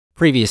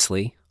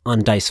Previously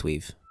on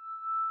Diceweave.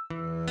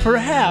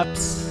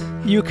 Perhaps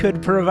you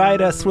could provide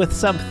us with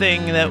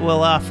something that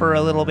will offer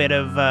a little bit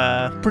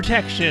of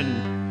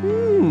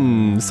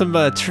protection. Some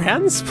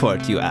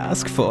transport you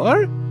ask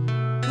for?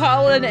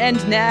 Colin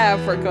and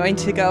Nav are going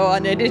to go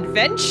on an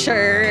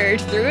adventure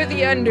through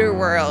the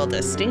underworld.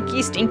 A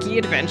stinky, stinky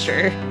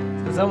adventure.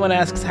 So someone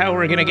asks how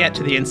we're going to get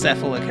to the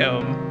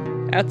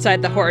encephalocomb.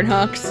 Outside the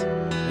Hornhawks.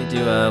 We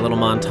do a little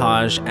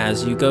montage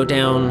as you go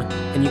down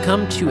and you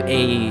come to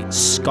a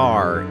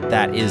scar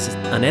that is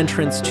an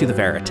entrance to the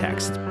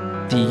Veritex.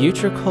 The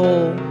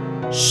utricle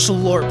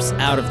slurps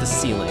out of the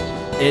ceiling.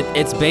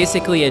 It's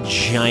basically a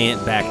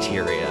giant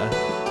bacteria.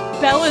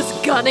 Bella's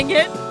gunning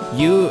it.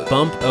 You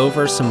bump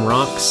over some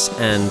rocks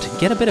and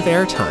get a bit of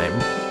airtime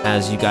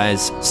as you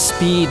guys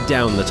speed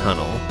down the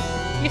tunnel.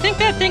 You think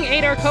that thing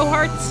ate our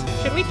cohorts?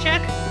 Should we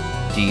check?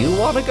 Do you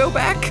want to go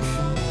back?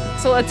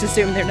 So let's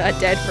assume they're not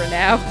dead for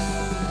now.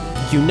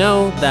 You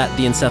know that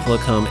the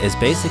encephalocomb is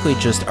basically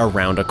just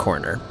around a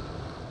corner.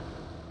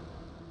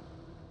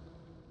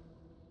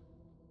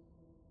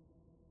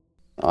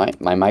 All right,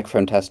 my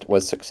microphone test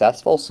was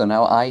successful, so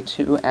now I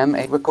too am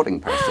a recording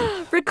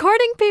person.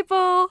 Recording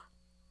people!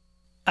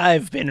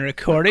 I've been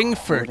recording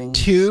for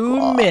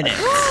 2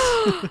 minutes.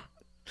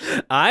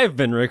 I've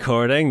been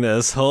recording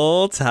this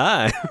whole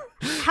time.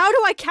 How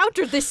do I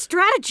counter this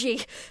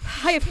strategy?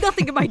 I have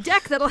nothing in my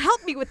deck that'll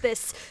help me with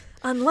this.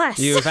 Unless...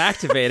 You've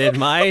activated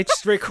my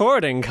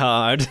recording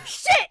card.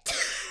 Shit!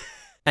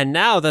 And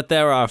now that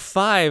there are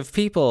 4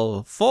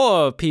 people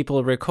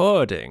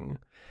recording,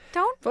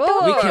 Don't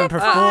we can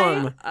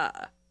perform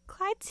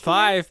Clyde's here.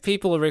 5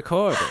 people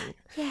recording.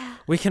 Yeah.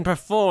 We can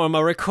perform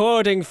a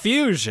recording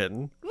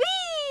fusion.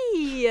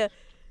 Whee!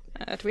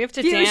 Do we have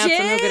to dance?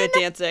 I'm no good at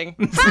dancing.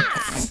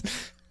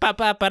 Bop,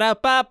 bop, ba-da,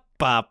 bop,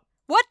 bop.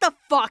 What the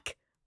fuck?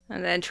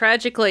 And then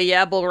tragically,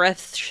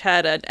 Yabelreth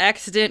had an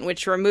accident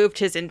which removed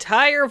his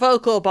entire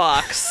vocal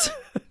box.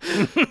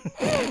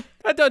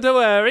 Don't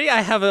worry, I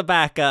have a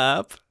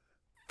backup.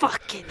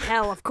 Fucking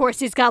hell, of course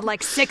he's got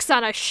like 6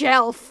 on a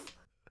shelf.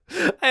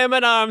 I am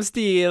an arms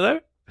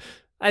dealer.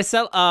 I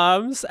sell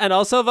arms and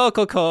also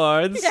vocal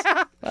cords.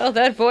 Yeah. Well,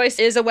 that voice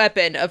is a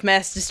weapon of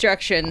mass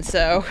destruction,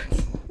 so...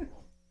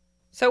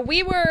 So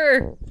we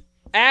were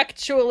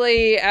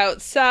actually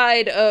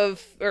outside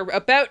of, or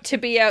about to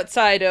be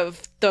outside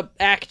of the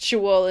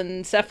actual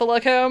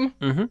encephalocomb.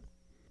 Mm-hmm.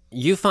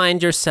 You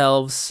find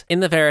yourselves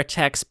in the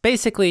Veritex,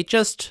 basically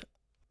just,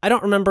 I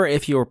don't remember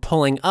if you were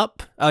pulling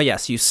up. Oh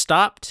yes, you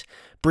stopped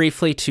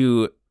briefly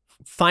to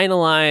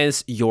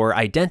finalize your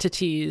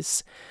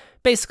identities,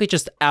 basically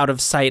just out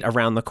of sight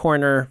around the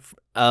corner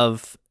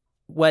of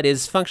what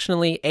is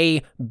functionally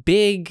a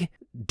big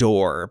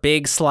door,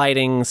 big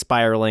sliding,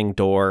 spiraling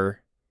door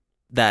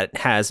that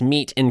has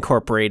meat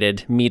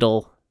incorporated,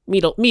 metal,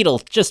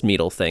 just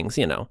metal things,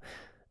 you know.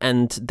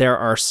 And there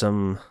are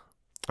some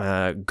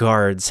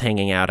guards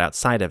hanging out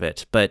outside of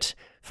it. But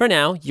for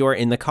now, you're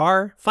in the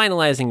car,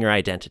 finalizing your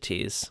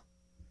identities.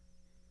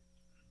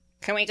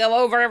 Can we go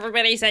over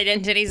everybody's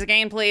identities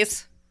again,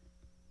 please?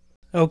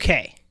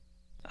 Okay.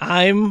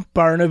 I'm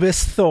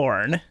Barnabas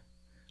Thorne,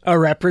 a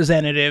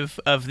representative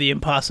of the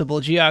Impossible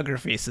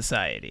Geography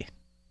Society.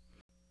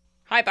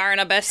 Hi,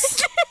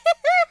 Barnabas.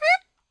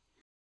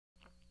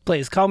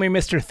 Please call me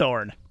Mr.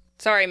 Thorne.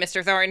 Sorry,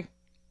 Mr. Thorne.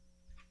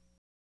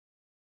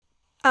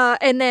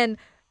 And then,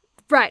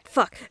 right,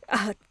 fuck.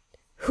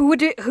 Who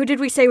did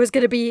we say was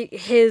gonna be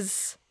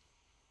his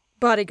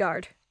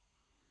bodyguard?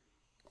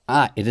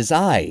 It is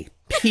I,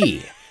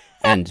 P,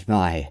 and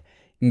my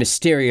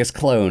mysterious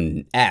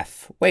clone,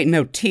 F. Wait,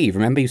 no, T.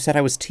 Remember you said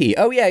I was T.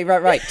 Oh, yeah,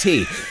 right,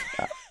 T.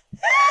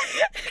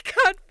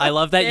 God, I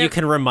love that you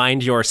can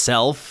remind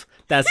yourself.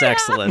 That's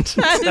excellent.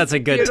 That's a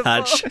good beautiful.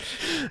 touch.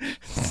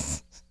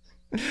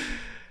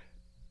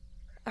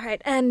 All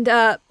right, and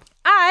I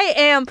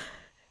am.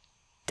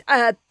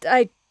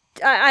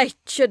 I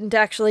shouldn't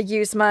actually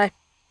use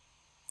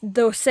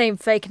those same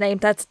fake name.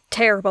 That's a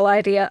terrible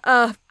idea.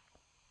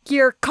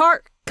 You're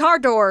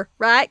Cardor,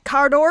 right?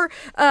 Cardor.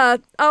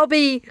 I'll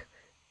be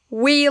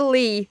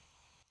Wheelie.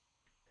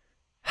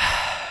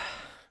 I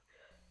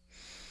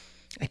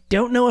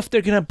don't know if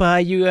they're gonna buy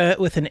you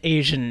with an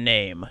Asian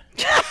name.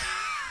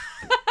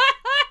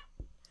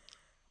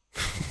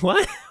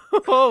 What?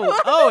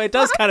 Oh, it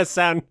does kind of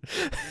sound...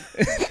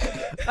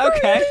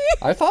 Okay.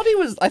 I thought it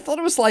was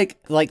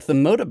like the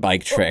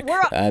motorbike trick.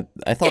 I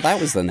thought that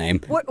was the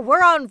name.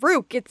 We're on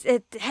Rook.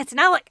 It's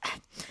not like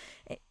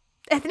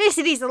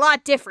ethnicity's a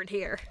lot different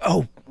here.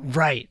 Oh,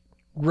 right.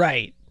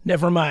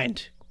 Never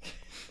mind.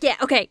 Yeah.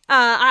 Okay.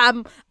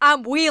 I'm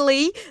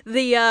Wheelie,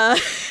 the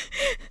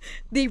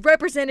the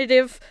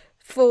representative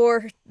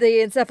for the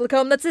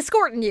encephalocomb that's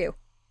escorting you.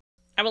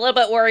 I'm a little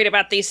bit worried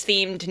about these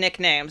themed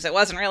nicknames. It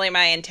wasn't really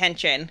my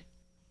intention.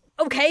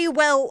 Okay.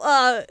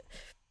 Well.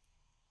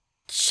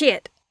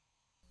 Shit.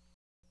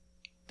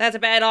 That's a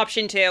bad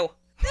option, too.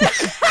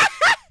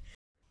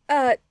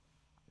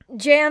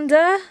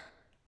 Janda?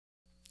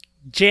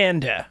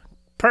 Janda.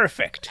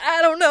 Perfect.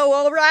 I don't know,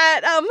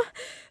 alright,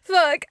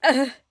 fuck.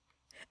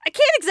 I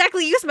can't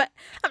exactly use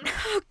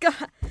oh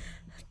god.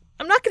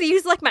 I'm not gonna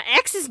use like my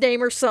ex's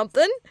name or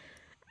something.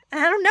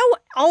 I don't know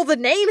all the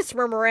names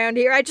from around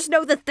here. I just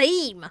know the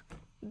theme.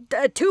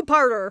 A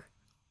two-parter.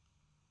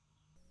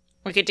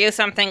 We could do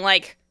something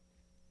like,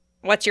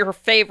 what's your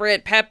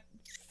favorite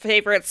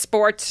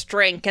sports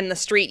drink in the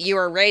street you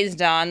were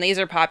raised on? These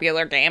are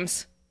popular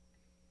games.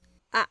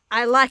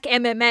 I like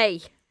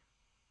MMA.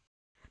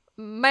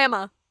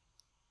 Mama.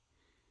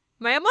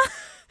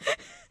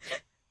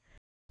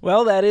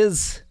 Well, that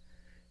is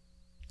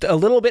a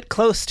little bit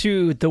close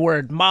to the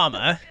word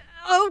mama,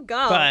 Oh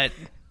god.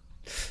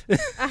 but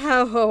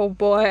Oh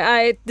boy,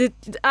 I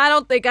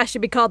don't think I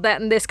should be called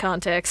that in this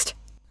context.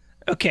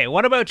 okay,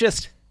 what about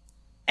just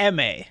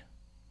MA?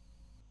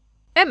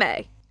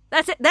 MA.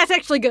 That's it. That's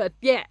actually good.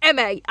 Yeah,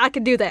 MA. I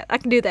can do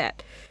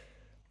that.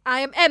 I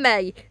am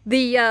MA,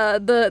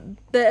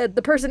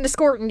 the person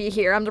escorting you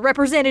here. I'm the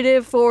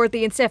representative for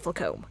the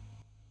encephalocome.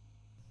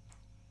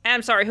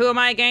 I'm sorry, who am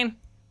I again?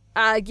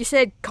 You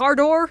said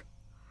Cardor?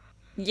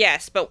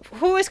 Yes, but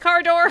who is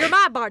Cardor? You're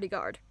my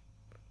bodyguard.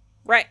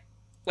 Right.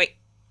 Wait,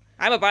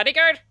 I'm a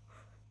bodyguard?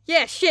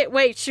 Yeah, shit,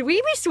 wait, should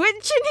we be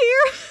switching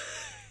here?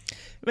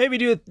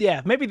 Maybe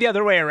maybe the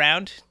other way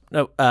around.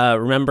 No,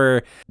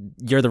 remember,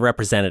 you're the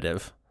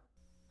representative.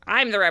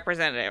 I'm the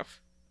representative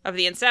of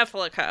the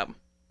encephalocome.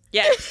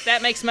 Yes,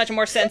 that makes much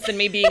more sense than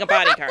me being a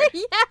bodyguard.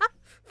 Yeah,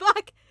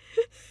 fuck.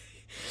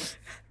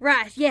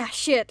 Right, yeah,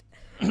 shit.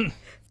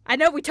 I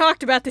know we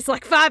talked about this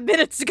like 5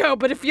 minutes ago,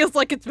 but it feels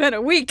like it's been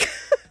a week.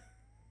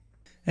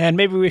 And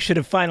maybe we should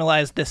have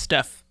finalized this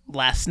stuff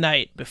last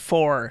night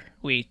before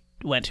we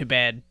went to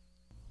bed.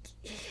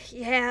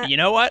 Yeah. You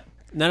know what?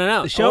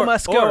 No. The show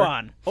must go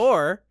on.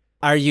 Or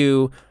are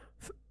you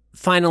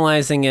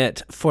finalizing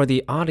it for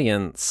the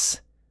audience,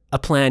 a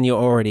plan you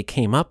already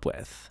came up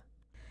with?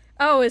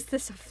 Oh, is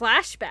this a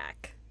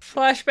flashback?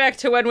 Flashback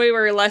to when we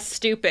were less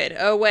stupid.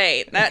 Oh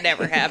wait, that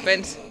never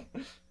happened.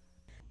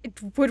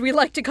 Would we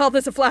like to call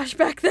this a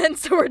flashback then,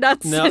 so we're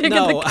not sitting in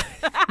the...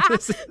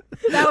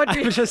 That would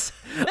be...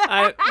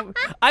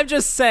 I'm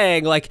just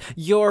saying, like,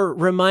 you're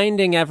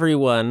reminding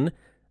everyone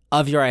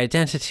of your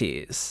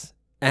identities,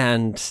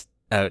 and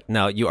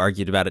no, you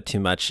argued about it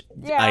too much.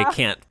 Yeah.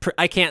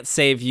 I can't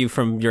save you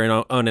from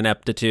your own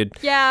ineptitude.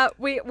 Yeah,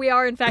 we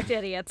are in fact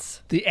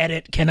idiots. The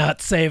edit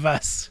cannot save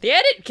us. The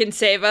edit can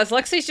save us.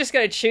 Lexi's just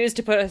gonna choose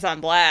to put us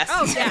on blast.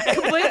 Oh yeah,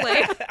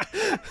 completely.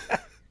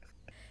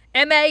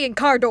 MA and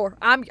Cardor,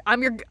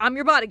 I'm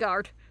your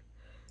bodyguard.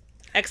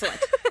 Excellent.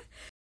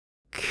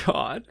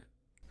 God.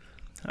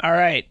 All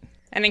right.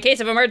 And in case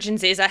of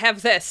emergencies, I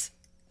have this.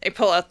 They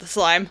pull out the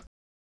slime.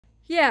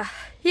 Yeah.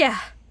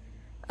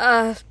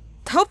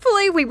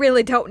 Hopefully we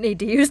really don't need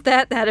to use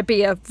that. That'd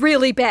be a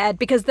really bad,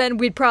 because then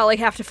we'd probably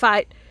have to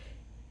fight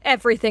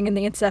everything in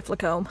the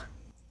encephalocome.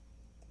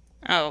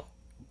 Oh.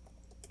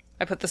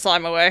 I put the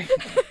slime away.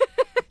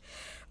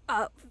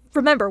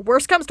 Remember,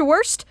 worst comes to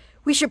worst,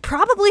 we should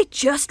probably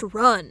just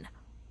run.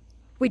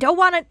 We don't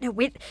want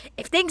to...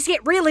 If things get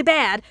really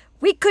bad,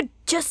 we could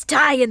just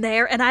die in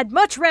there, and I'd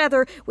much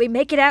rather we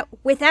make it out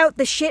without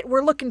the shit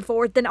we're looking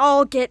for than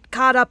all get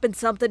caught up in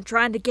something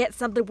trying to get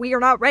something we are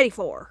not ready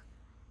for.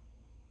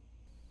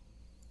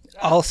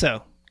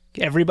 Also,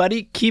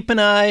 everybody keep an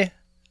eye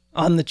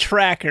on the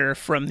tracker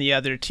from the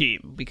other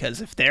team,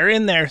 because if they're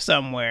in there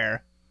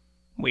somewhere,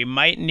 we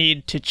might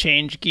need to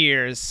change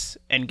gears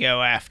and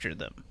go after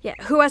them. Yeah,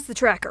 who has the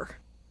tracker?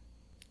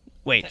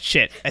 Wait,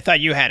 shit. I thought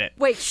you had it.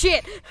 Wait,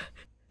 shit!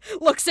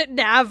 Looks at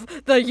Nav,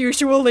 the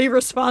usually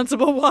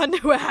responsible one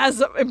who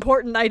has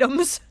important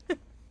items.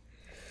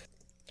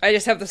 I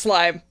just have the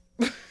slime.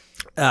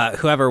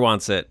 Whoever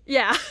wants it.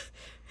 Yeah.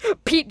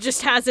 Pete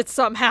just has it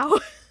somehow.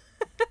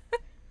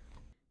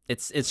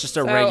 It's just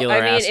a regular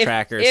ass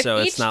tracker, so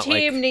it's not like...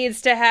 If each team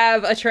needs to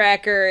have a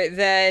tracker,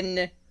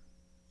 then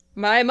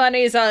my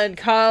money's on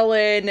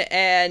Colin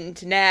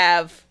and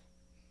Nav.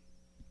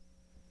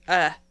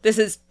 This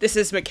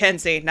is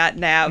Mackenzie, not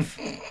Nav.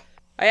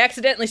 I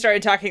accidentally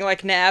started talking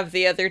like Nav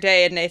the other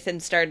day, and Nathan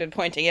started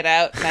pointing it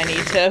out, and I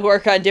need to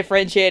work on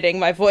differentiating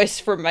my voice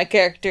from my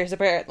characters,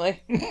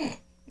 apparently.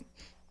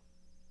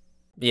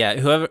 Yeah,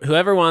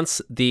 whoever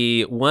wants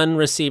the one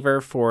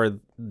receiver for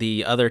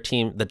the other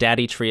team, the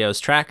Daddy Trio's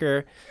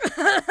tracker,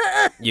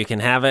 you can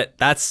have it.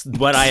 That's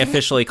what I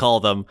officially call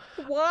them.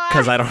 Why?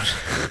 Because I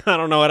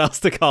don't know what else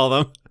to call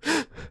them.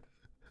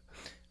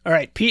 All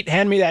right, Pete,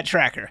 hand me that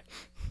tracker.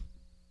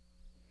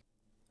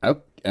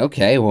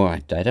 Okay, well, I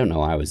don't know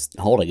why I was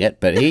holding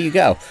it, but here you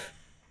go.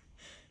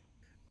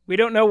 We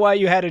don't know why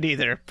you had it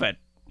either, but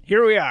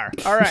here we are.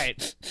 All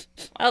right.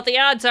 Well, the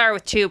odds are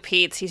with two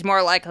Petes, he's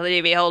more likely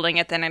to be holding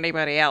it than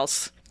anybody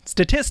else.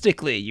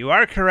 Statistically, you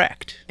are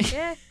correct.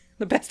 Yeah.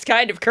 The best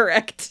kind of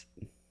correct.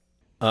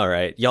 All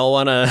right, y'all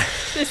wanna...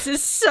 This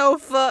is so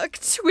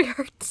fucked.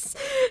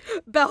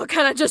 Belle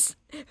kind of just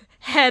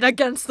head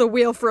against the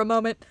wheel for a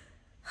moment.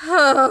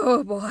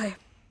 Oh boy.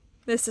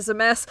 This is a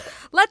mess.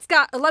 Let's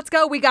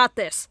go. We got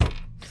this.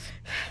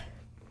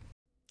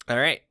 All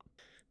right.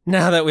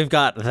 Now that we've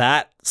got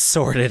that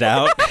sorted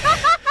out,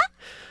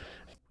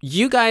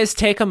 You guys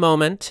take a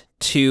moment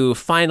to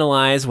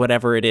finalize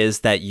whatever it is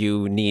that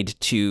you need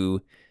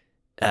to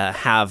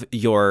have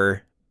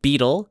your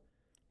beetle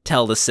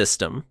tell the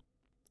system,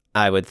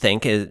 I would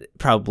think, is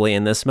probably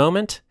in this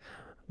moment.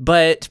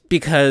 But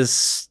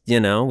because,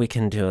 we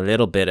can do a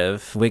little bit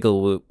of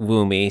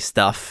wiggle-woomy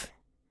stuff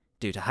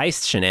due to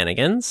heist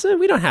shenanigans,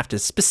 we don't have to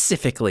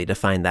specifically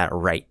define that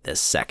right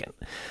this second.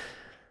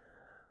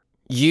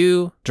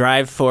 You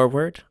drive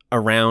forward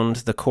around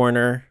the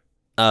corner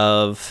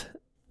of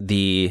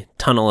the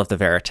tunnel of the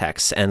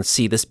Veritex and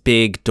see this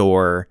big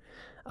door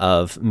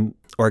of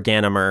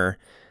organomer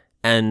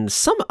and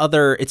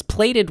it's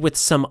plated with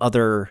some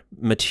other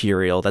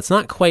material that's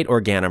not quite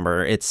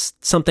organomer. It's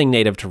something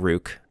native to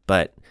Rook,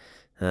 but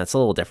it's a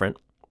little different.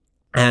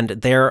 And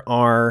there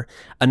are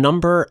a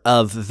number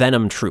of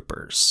venom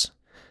troopers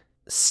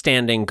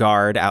standing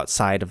guard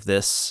outside of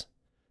this,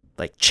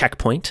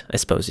 checkpoint, I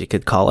suppose you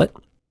could call it.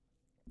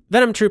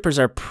 Venom troopers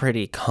are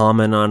pretty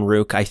common on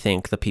Rook. I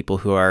think the people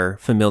who are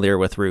familiar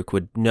with Rook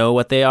would know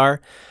what they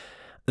are.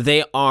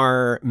 They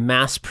are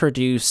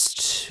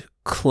mass-produced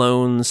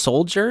clone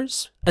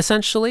soldiers,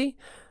 essentially,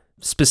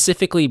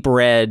 specifically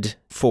bred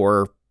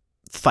for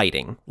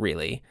fighting,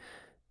 really.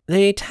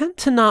 They tend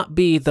to not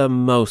be the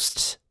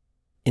most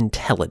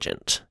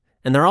intelligent,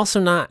 and they're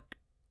also not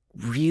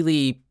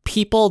really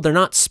people. They're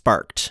not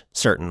sparked,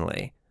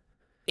 certainly.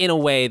 In a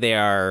way, they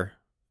are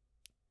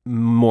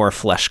more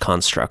flesh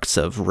constructs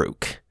of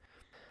Rook.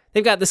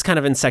 They've got this kind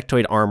of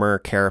insectoid armor,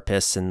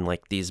 carapace, and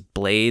these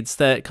blades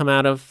that come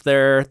out of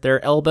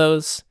their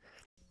elbows.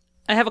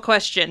 I have a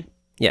question.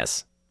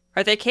 Yes.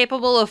 Are they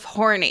capable of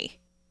horny?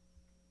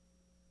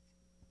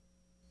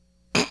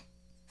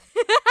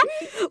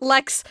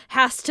 Lex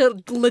has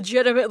to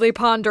legitimately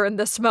ponder in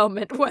this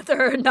moment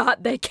whether or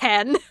not they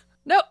can.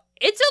 No,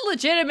 it's a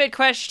legitimate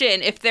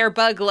question if they're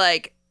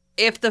bug-like,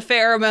 if the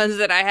pheromones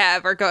that I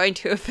have are going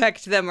to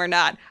affect them or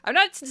not. I'm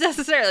not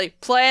necessarily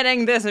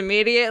planning this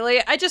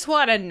immediately. I just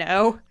want to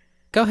know.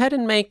 Go ahead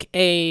and make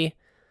a,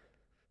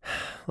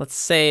 let's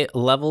say,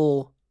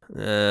 level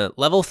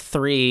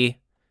 3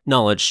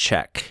 knowledge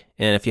check.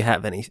 And if you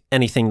have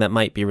anything that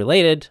might be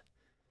related.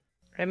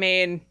 I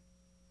mean,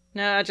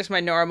 no, just my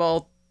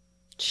normal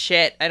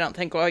shit. I don't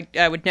think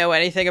I would know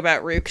anything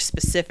about Rook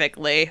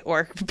specifically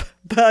or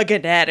bug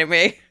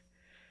anatomy.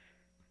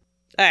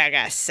 I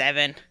got a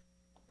 7.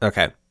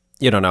 Okay.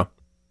 You don't know.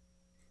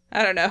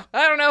 I don't know.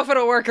 I don't know if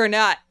it'll work or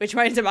not, which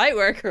means it might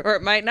work or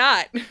it might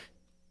not.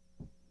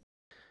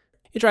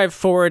 You drive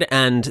forward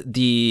and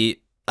the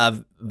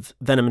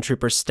Venom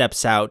Trooper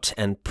steps out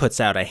and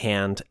puts out a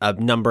hand. A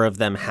number of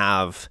them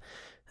have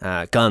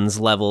guns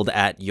leveled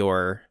at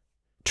your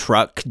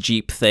truck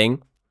jeep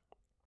thing.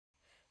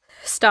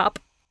 Stop.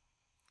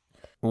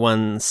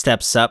 One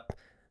steps up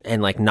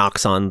and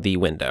knocks on the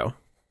window.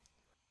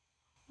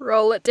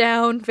 Roll it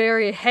down,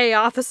 very hey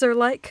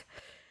officer-like.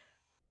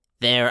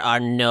 There are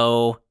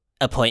no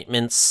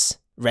appointments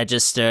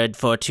registered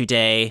for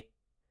today.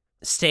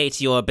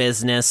 State your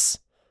business.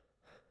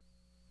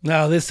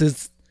 No, this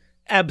is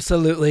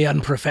absolutely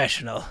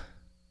unprofessional.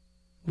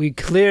 We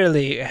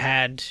clearly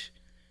had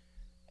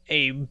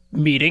a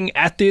meeting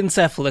at the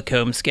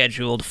encephalocome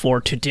scheduled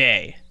for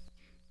today.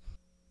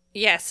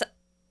 Yes,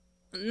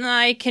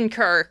 I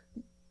concur.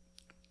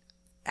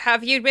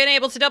 Have you been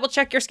able to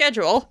double-check your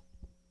schedule?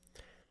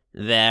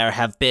 There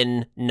have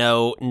been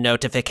no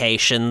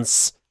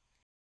notifications.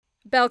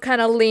 Belle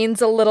kind of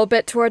leans a little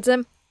bit towards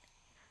him.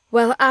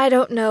 Well, I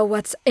don't know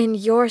what's in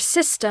your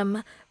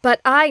system,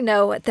 but I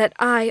know that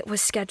I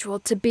was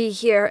scheduled to be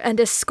here and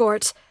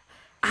escort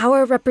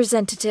our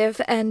representative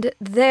and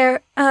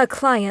their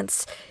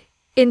clients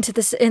into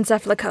the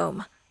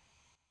encephalocome.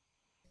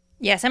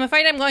 Yes, I'm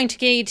afraid I'm going to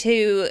need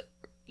to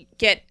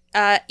get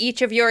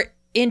each of your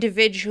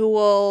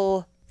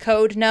individual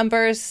code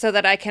numbers so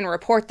that I can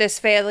report this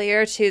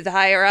failure to the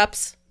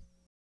higher-ups.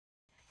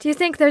 Do you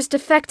think there's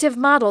defective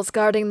models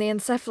guarding the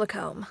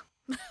encephalocome?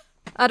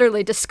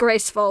 Utterly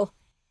disgraceful.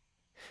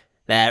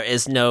 There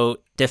is no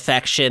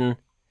defection.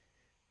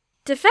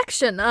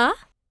 Defection, huh?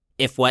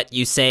 If what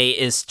you say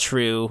is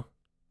true,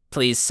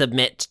 please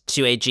submit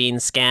to a gene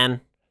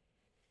scan.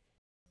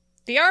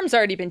 The arm's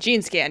already been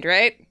gene scanned,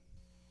 right?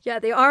 Yeah,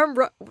 the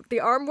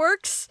arm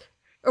works?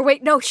 Or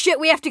wait, no, shit,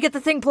 we have to get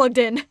the thing plugged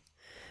in.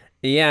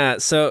 Yeah,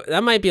 so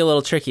that might be a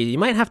little tricky. You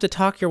might have to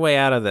talk your way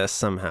out of this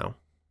somehow.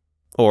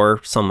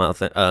 Or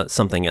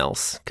something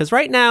else. Because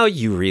right now,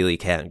 you really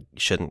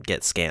shouldn't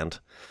get scanned.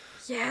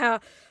 Yeah.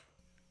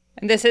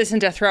 And this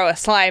isn't a throw a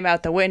slime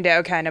out the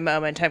window kind of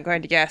moment, I'm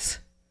going to guess.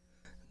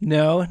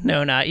 No,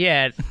 not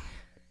yet.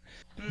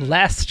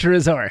 Last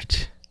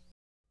resort.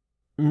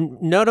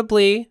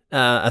 Notably,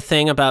 a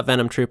thing about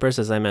Venom Troopers,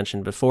 as I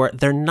mentioned before,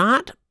 they're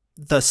not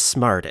the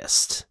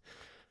smartest.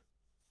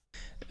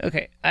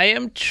 Okay, I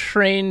am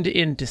trained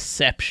in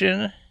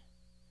deception,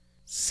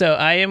 so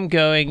I am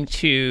going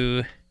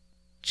to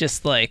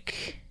just,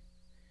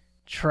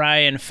 try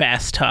and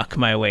fast talk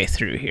my way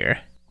through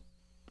here.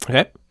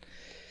 Okay.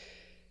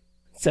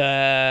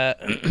 So,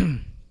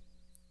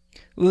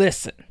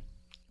 listen,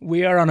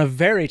 We are on a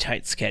very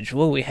tight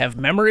schedule. We have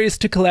memories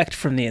to collect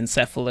from the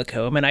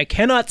encephalocomb, and I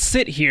cannot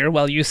sit here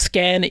while you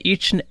scan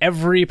each and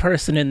every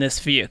person in this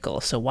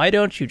vehicle. So why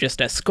don't you just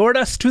escort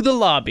us to the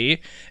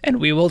lobby, and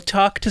we will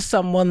talk to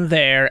someone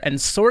there and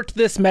sort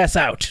this mess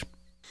out.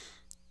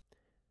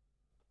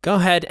 Go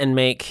ahead and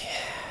make...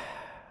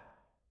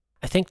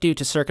 I think due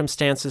to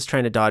circumstances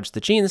trying to dodge the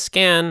gene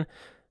scan,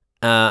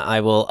 I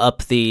will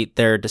up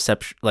their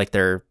deception, like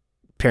their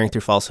peering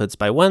through falsehoods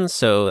by 1,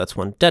 so that's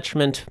 1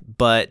 detriment,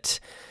 but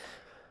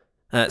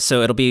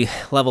so it'll be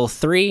level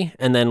 3,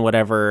 and then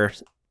whatever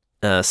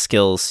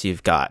skills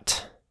you've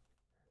got.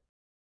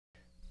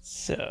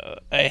 So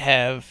I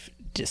have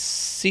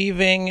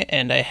deceiving,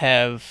 and I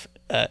have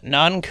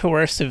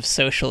non-coercive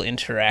social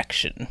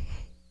interaction.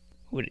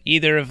 Would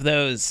either of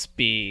those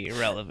be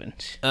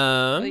relevant?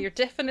 Well, you're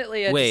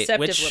definitely a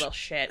deceptive little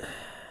shit.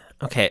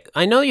 Okay,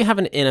 I know you have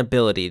an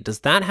inability. Does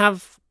that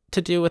have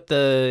to do with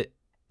the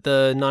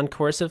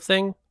non-coercive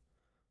thing?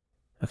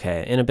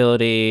 Okay,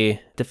 inability,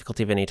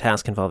 difficulty of any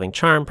task involving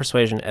charm,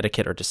 persuasion,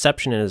 etiquette, or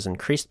deception is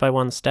increased by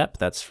 1 step.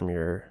 That's from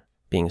your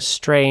being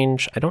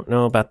strange. I don't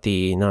know about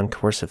the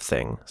non-coercive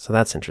thing, so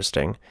that's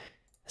interesting.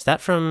 Is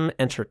that from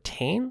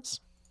entertains?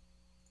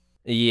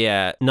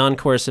 Yeah,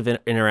 non-coercive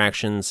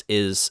interactions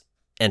is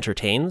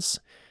entertains.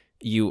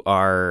 You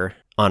are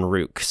en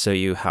route, so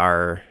you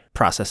are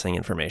processing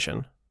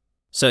information.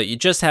 So you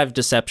just have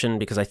deception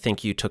because I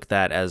think you took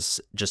that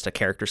as just a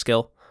character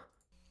skill.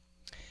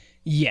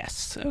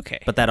 Yes, okay.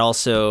 But that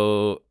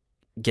also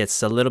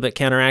gets a little bit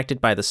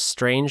counteracted by the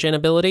strange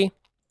inability.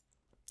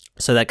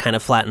 So that kind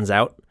of flattens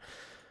out.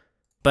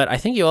 But I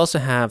think you also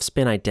have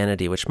spin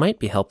identity, which might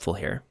be helpful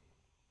here.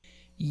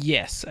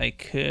 Yes, I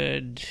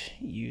could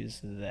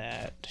use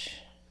that.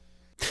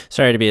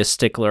 Sorry to be a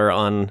stickler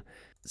on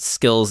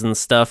skills and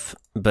stuff,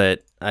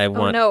 but I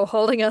want... Oh no,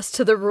 holding us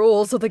to the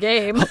rules of the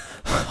game.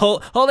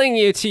 Holding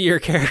you to your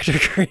character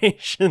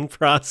creation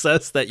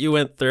process that you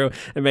went through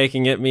and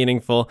making it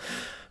meaningful.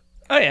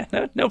 Oh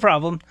yeah, no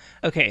problem.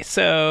 Okay,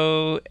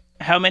 so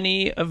how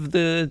many of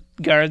the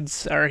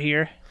guards are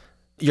here?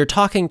 You're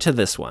talking to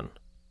this one.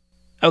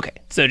 Okay,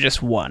 so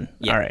just 1.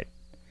 Yeah. All right.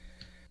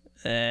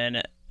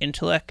 Then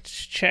intellect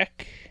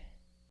check.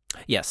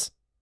 Yes.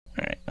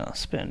 All right, I'll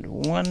spend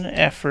 1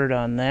 effort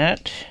on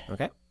that.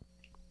 Okay.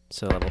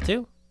 So level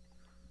 2.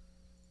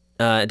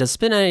 Does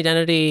spin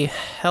identity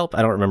help?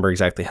 I don't remember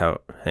exactly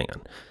how. Hang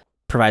on.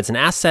 Provides an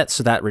asset,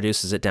 so that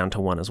reduces it down to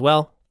 1 as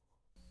well.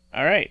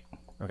 All right.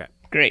 Okay.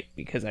 Great,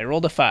 because I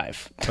rolled a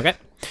 5.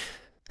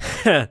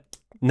 Okay.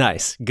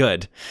 Nice.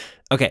 Good.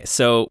 Okay,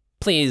 so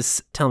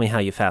please tell me how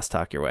you fast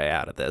talk your way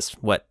out of this.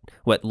 What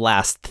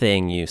last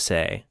thing you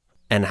say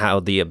and how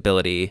the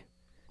ability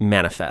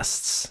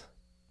manifests.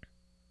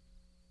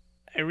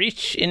 I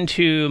reach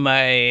into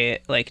my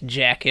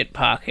jacket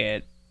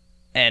pocket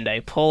and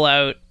I pull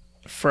out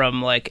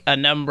from a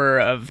number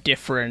of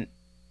different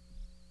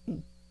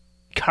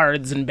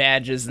cards and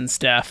badges and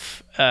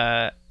stuff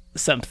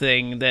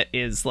something that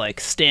is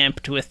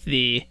stamped with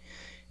the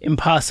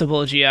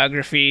Impossible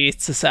Geography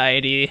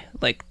Society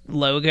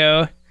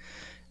logo.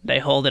 And I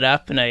hold it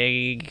up and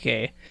I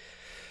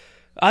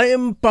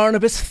am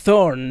Barnabas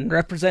Thorne,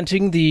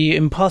 representing the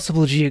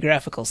Impossible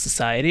Geographical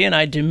Society, and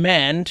I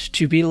demand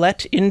to be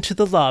let into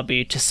the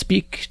lobby to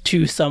speak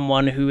to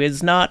someone who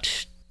is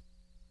not...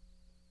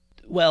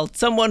 well,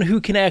 someone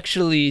who can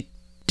actually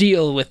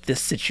deal with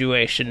this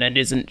situation and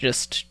isn't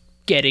just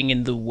getting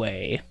in the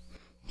way.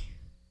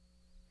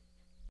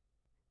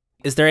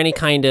 Is there any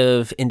kind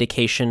of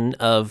indication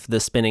of the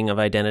spinning of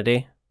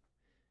identity?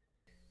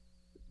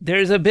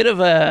 There's a bit of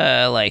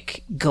a,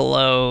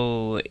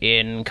 glow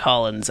in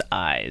Colin's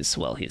eyes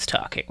while he's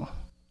talking.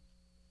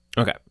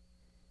 Okay.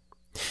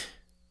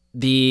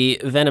 The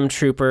Venom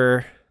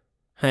Trooper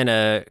kind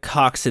of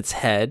cocks its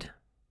head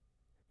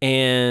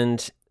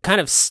and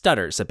kind of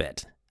stutters a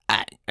bit.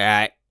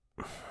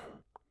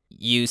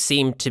 You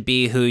seem to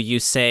be who you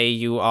say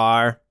you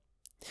are,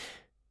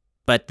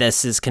 but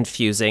this is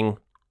confusing.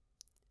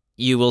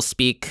 You will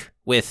speak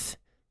with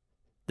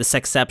the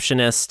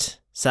Sexceptionist,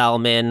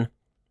 Salmin.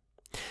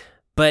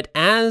 But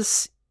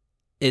as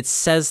it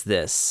says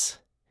this,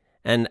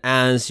 and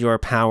as your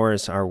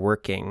powers are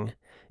working,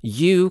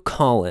 you,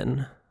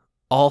 Colin,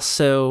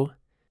 also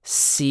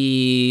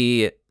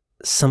see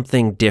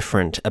something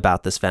different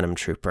about this Venom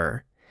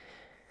Trooper.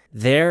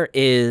 There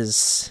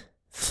is,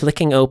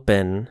 flicking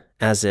open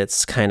as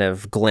it's kind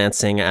of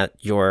glancing at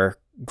your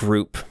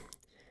group,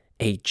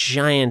 a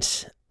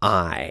giant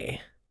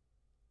eye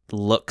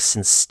looks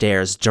and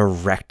stares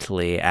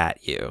directly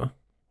at you.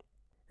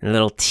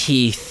 Little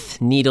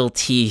teeth, needle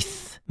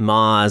teeth,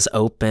 maws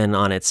open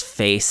on its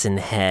face and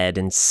head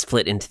and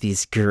split into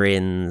these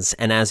grins.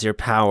 And as your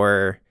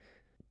power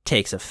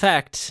takes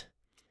effect,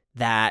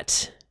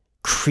 that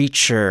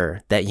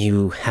creature that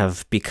you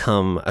have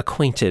become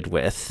acquainted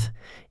with,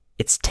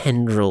 its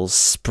tendrils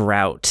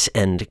sprout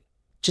and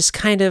just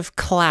kind of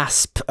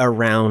clasp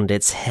around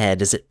its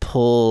head as it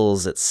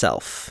pulls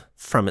itself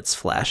from its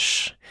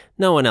flesh.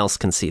 No one else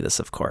can see this,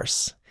 of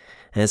course.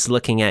 And it's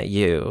looking at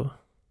you,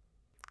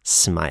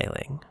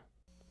 smiling.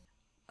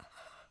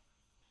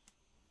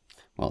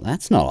 Well,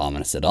 that's not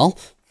ominous at all.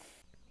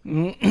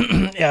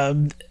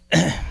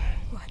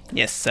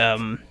 Yes,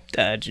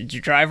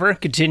 driver,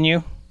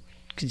 continue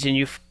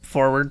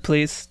forward,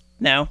 please,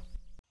 now.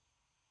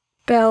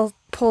 Belle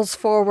pulls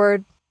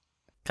forward.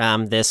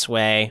 Come this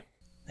way.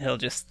 He'll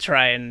just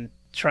try and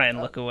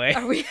look away.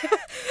 Are we?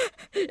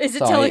 Is it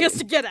Sorry, telling us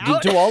to get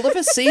out? Do all of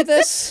us see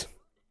this?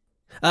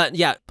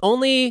 Yeah,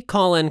 only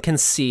Colin can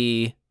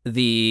see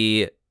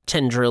the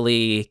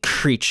tendrily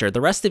creature. The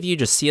rest of you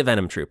just see a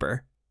Venom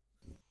Trooper.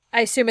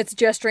 I assume it's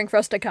gesturing for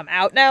us to come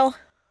out now.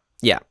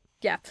 Yeah.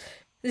 Yeah.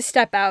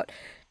 Step out.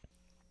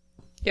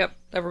 Yep.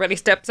 Everybody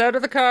steps out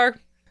of the car.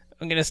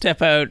 I'm gonna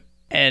step out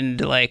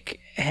and,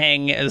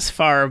 hang as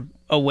far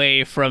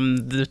away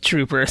from the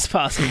trooper as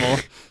possible.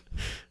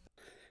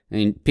 I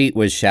mean, Pete's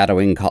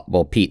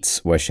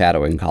were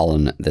shadowing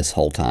Colin this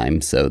whole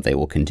time, so they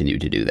will continue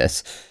to do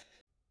this.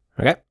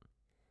 Okay.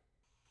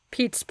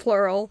 Pete's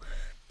plural.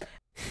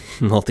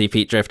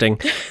 Multi-Pete drifting.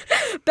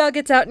 Belle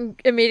gets out and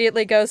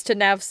immediately goes to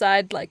Nav's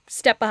side,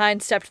 step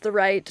behind, step to the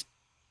right.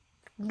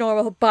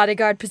 Normal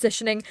bodyguard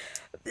positioning.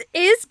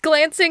 Is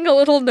glancing a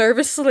little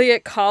nervously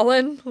at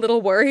Colin, a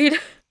little worried.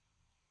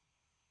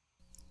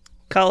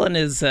 Colin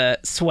is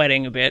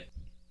sweating a bit.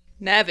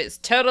 Nav is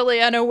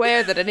totally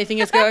unaware that anything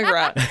is going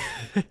wrong.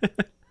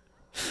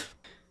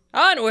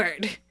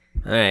 Onward!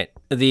 All right.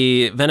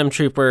 The Venom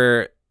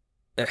Trooper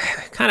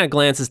kind of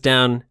glances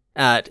down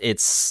at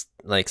its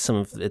some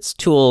of its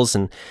tools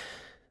and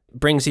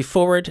brings you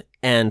forward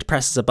and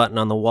presses a button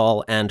on the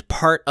wall, and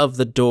part of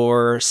the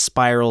door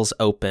spirals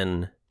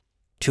open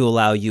to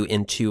allow you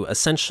into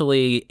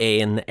essentially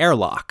an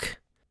airlock.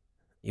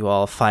 You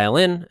all file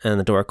in, and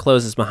the door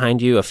closes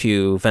behind you. A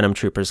few Venom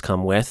Troopers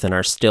come with and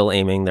are still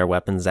aiming their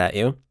weapons at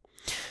you.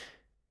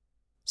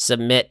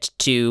 Submit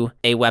to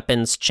a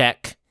weapons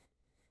check.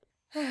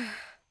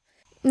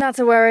 Not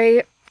to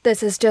worry.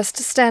 This is just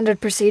a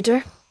standard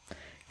procedure.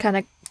 Kind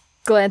of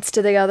glance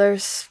to the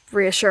others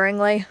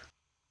reassuringly.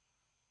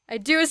 I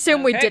do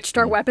assume we ditched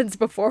our weapons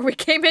before we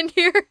came in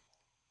here.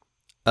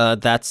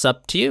 That's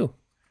up to you.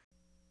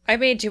 I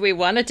mean, do we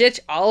want to ditch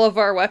all of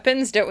our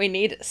weapons? Don't we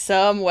need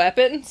some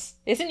weapons?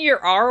 Isn't your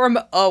arm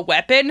a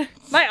weapon?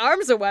 My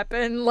arm's a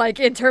weapon,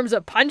 in terms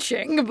of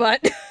punching,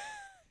 but...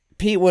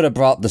 Pete would have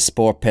brought the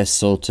spore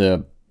pistol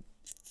to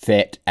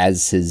fit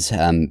as his,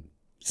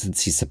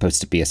 since he's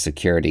supposed to be a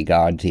security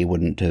guard, he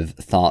wouldn't have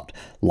thought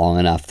long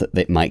enough that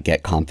they might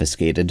get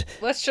confiscated.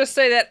 Let's just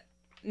say that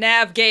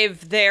Nav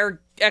gave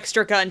their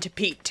extra gun to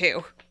Pete,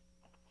 too.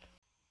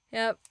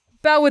 Yep.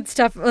 Belle would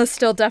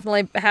still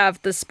definitely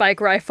have the spike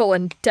rifle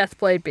and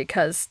Deathblade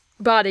because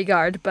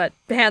bodyguard, but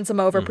hands them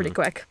over pretty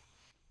quick.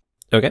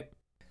 Okay.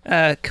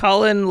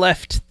 Colin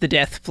left the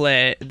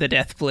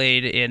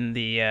Deathblade in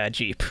the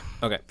Jeep.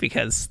 Okay.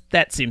 Because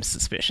that seems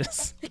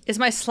suspicious. Is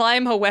my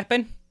slime a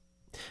weapon?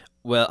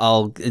 Well,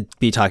 I'll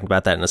be talking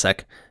about that in a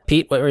sec.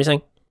 Pete, what were you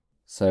saying?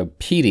 So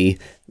Petey,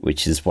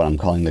 which is what I'm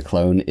calling the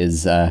clone,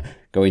 is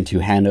going to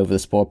hand over the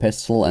spore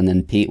pistol, and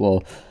then Pete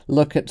will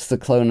look at the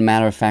clone,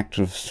 matter of fact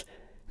of...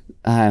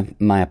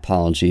 my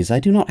apologies. I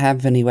do not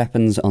have any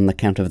weapons on the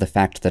count of the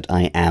fact that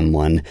I am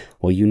one.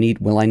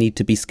 Will I need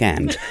to be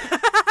scanned?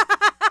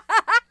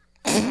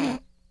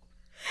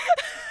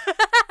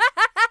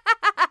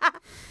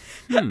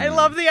 I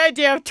love the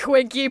idea of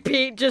Twinkie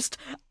Pete just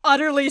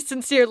utterly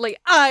sincerely,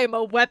 I'm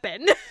a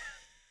weapon.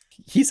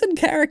 He's in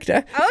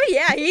character. Oh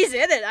yeah, he's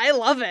in it. I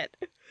love it.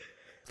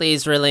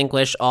 Please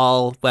relinquish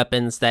all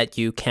weapons that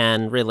you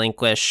can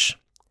relinquish,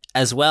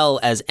 as well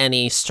as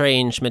any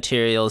strange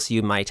materials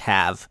you might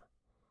have.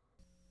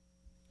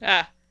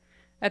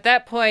 At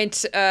that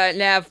point,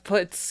 Nav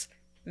puts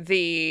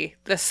the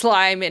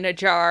slime in a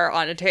jar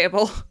on a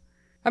table.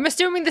 I'm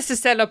assuming this is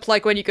set up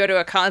like when you go to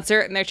a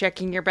concert and they're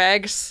checking your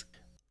bags.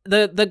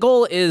 The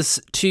goal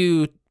is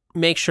to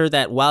make sure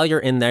that while you're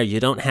in there, you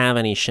don't have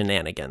any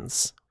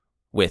shenanigans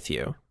with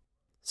you.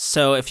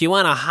 So if you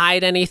want to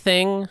hide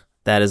anything,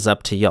 that is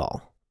up to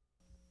y'all.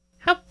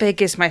 How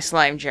big is my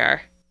slime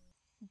jar?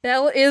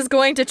 Belle is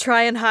going to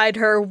try and hide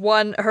her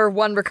one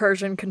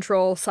recursion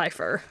control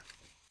cipher.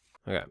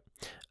 Okay.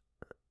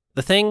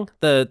 The thing,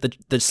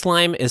 the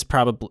slime is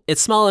probably,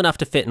 it's small enough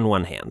to fit in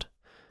one hand.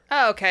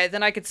 Oh, okay,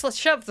 then I could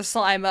shove the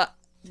slime up.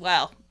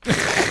 Well.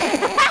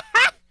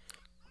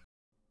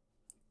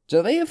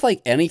 Do they have,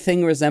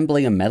 anything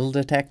resembling a metal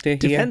detector here?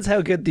 Depends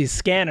how good these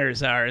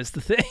scanners are, is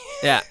the thing.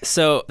 Yeah,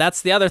 so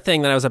that's the other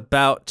thing that I was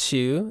about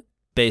to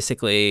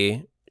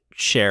basically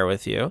share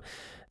with you.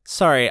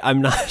 Sorry,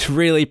 I'm not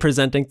really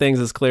presenting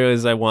things as clearly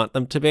as I want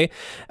them to be,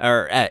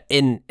 or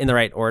in the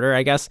right order,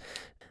 I guess.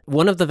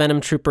 One of the Venom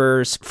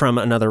Troopers from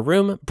another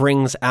room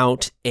brings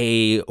out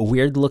a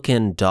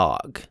weird-looking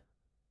dog.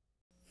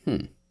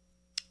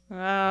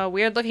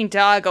 Weird-looking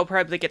dog will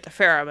probably get the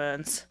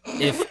pheromones.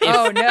 If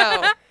Oh,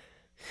 no.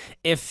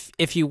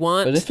 If you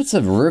want... But if it's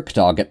a Rook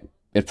dog,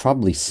 it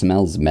probably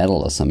smells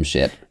metal or some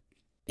shit.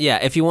 Yeah,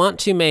 if you want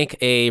to make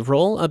a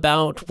roll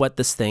about what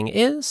this thing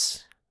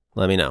is,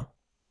 let me know.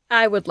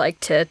 I would like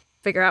to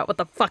figure out what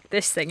the fuck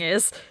this thing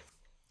is.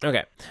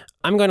 Okay.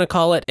 I'm going to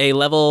call it a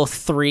level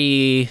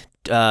 3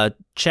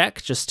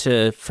 check just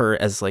for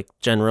as like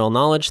general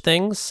knowledge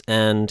things,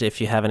 and if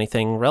you have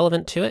anything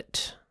relevant to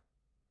it.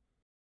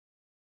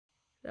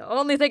 The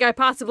only thing I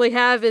possibly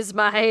have is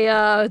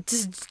my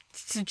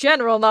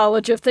general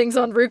knowledge of things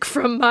on Rook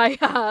from my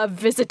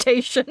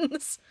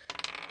visitations.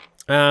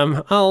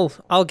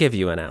 I'll give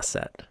you an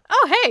asset.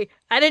 Oh, hey,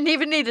 I didn't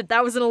even need it.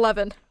 That was an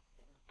 11.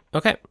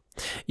 Okay.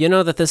 You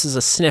know that this is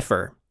a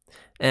sniffer,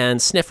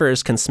 and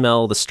sniffers can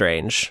smell the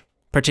strange,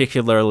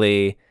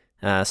 particularly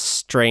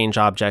strange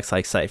objects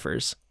like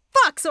ciphers.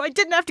 Fuck, so I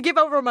didn't have to give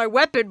over my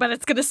weapon, but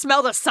it's gonna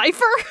smell the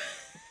cipher?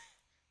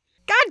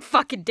 God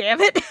fucking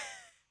damn it.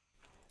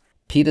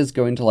 Peter's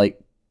going to, like,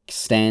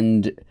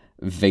 stand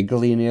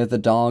vaguely near the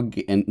dog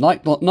and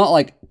not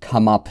like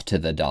come up to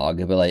the dog,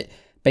 but like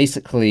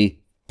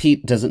basically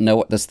Pete doesn't know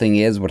what this thing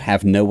is, would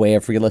have no way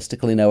of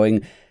realistically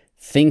knowing,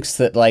 thinks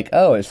that like,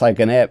 oh, it's like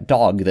an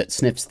dog that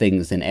sniffs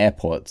things in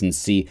airports and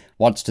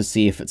wants to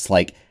see if it's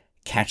like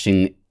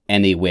catching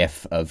any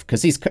whiff of,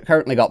 because he's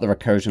currently got the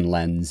recursion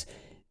lens,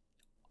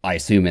 I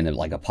assume in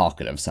like a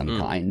pocket of some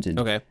kind. And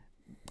okay.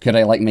 Could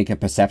I like make a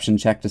perception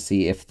check to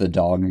see if the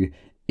dog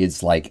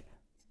is like,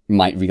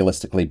 might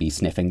realistically be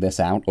sniffing this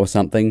out or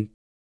something?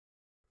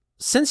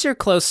 Since you're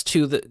close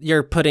to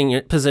you're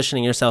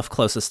positioning yourself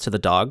closest to the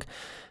dog,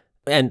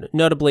 and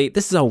notably,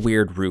 this is a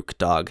weird Rook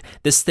dog.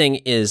 This thing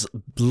is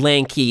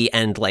lanky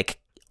and like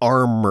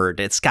armored.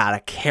 It's got a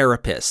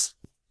carapace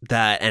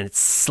and it's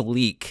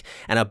sleek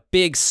and a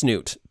big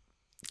snoot,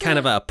 kind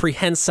of a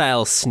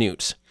prehensile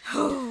snoot.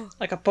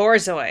 Like a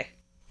borzoi.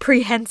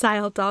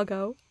 Prehensile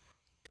doggo.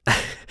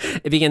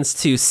 It begins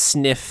to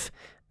sniff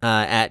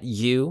at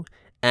you,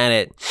 and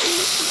it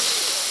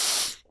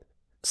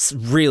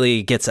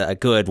really gets a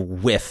good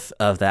whiff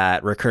of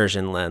that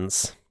recursion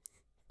lens.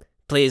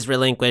 Please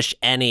relinquish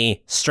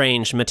any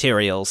strange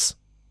materials.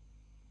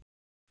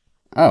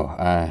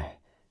 Oh,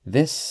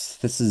 this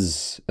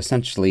is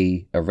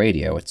essentially a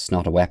radio. It's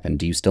not a weapon.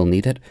 Do you still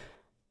need it?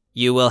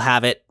 You will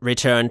have it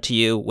returned to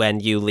you when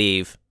you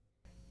leave.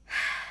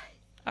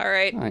 All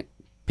right. All right.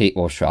 Pete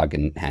will shrug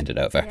and hand it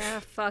over. Yeah,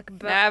 fuck.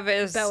 Nav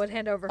is Belle would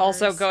hand over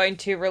also hers. going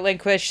to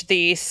relinquish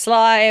the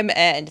slime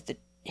and the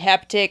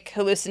haptic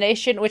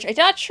hallucination, which I'm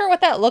not sure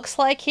what that looks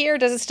like here.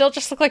 Does it still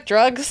just look like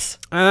drugs?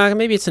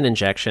 Maybe it's an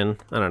injection.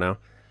 I don't know.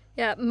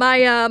 Yeah, my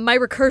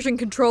recursion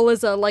control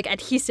is a like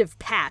adhesive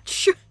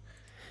patch.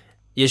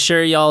 You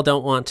sure y'all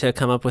don't want to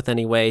come up with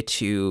any way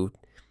to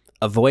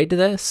avoid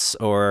this,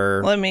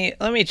 or Let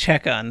me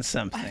check on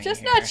something. I'm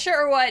just here. not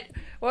sure what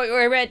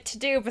we're meant to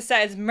do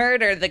besides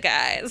murder the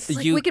guys.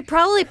 Like, we could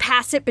probably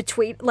pass it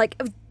between,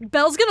 like,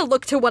 Belle's gonna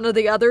look to one of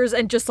the others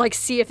and just, like,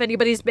 see if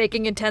anybody's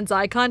making intense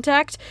eye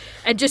contact,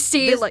 and just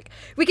see, like,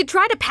 we could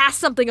try to pass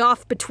something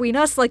off between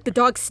us, like the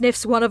dog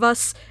sniffs one of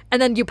us,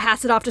 and then you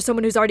pass it off to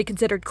someone who's already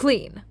considered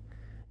clean.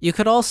 You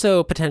could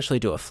also potentially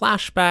do a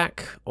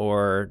flashback,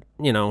 or,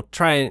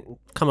 try and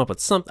come up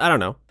with I don't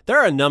know. There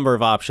are a number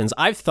of options.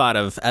 I've thought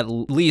of at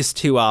least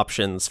 2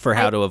 options for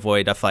how to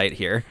avoid a fight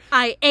here.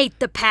 I ate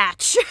the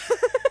patch.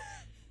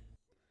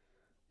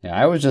 Yeah,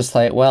 I was just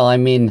like, well, I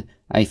mean,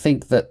 I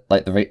think that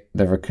like the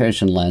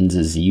recursion lens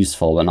is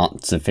useful, but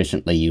not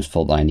sufficiently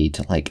useful that I need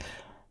to like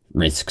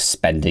risk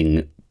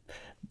spending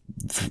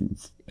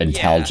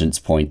intelligence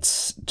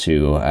points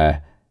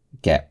to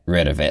get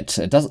rid of it.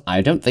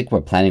 I don't think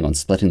we're planning on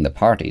splitting the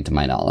party, to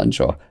my knowledge.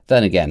 Or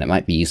then again, it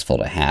might be useful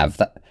to have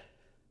that.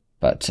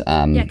 But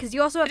Yeah, because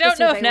you also have I don't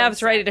to know if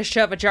Nav's ready to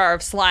shove a jar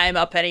of slime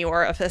up any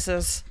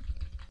orifices.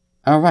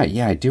 oh right,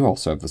 yeah, I do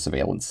also have the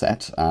surveillance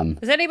set.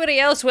 Is anybody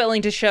else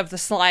willing to shove the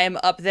slime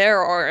up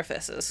their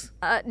orifices?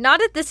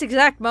 Not at this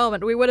exact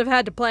moment. We would have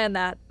had to plan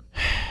that.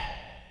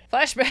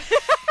 Flashback.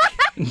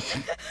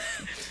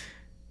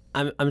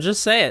 I'm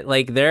just saying,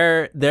 like,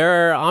 there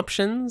are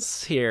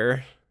options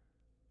here.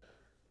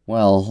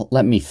 Well,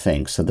 let me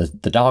think. So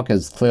the dog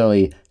has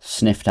clearly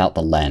sniffed out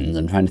the lens.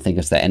 I'm trying to think,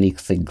 is there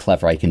anything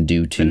clever I can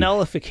do The to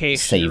nullification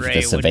save ray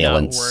the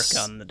surveillance? would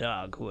not work on the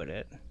dog, would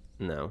it?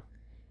 No.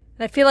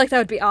 And I feel like that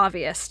would be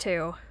obvious,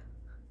 too.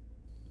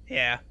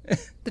 Yeah.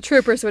 The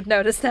troopers would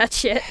notice that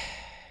shit.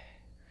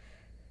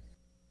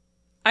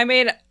 I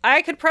mean,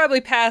 I could probably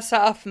pass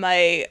off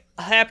my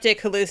haptic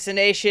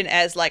hallucination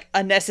as, like,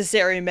 a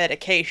necessary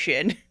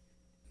medication.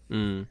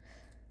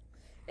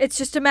 It's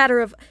just a matter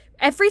of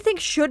everything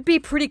should be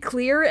pretty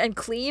clear and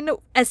clean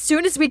as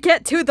soon as we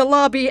get to the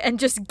lobby and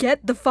just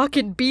get the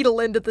fucking beetle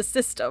into the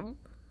system.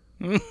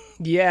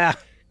 Yeah.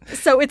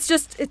 So it's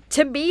just,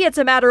 to me, it's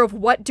a matter of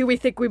what do we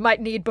think we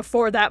might need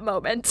before that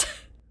moment.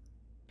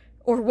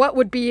 Or what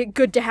would be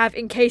good to have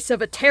in case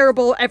of a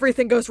terrible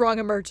everything goes wrong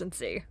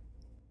emergency.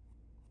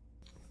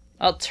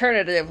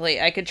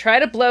 Alternatively, I could try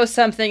to blow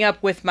something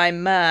up with my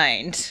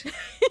mind.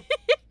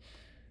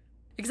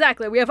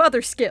 Exactly, we have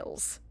other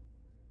skills.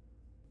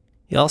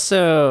 He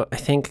also, I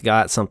think,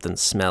 got something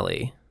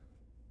smelly.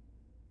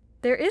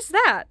 There is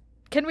that.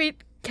 Can we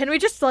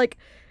just, like,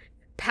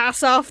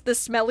 pass off the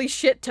smelly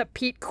shit to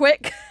Pete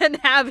quick and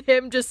have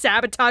him just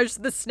sabotage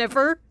the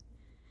sniffer?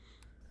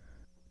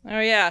 Oh,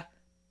 yeah.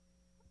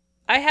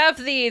 I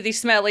have the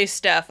smelly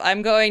stuff.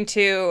 I'm going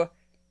to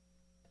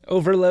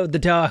Overload the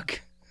dog.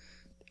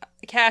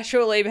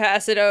 Casually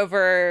pass it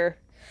over.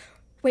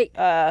 Wait.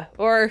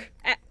 Or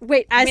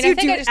Wait, I mean, I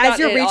think I just got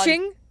it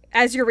on-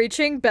 as you're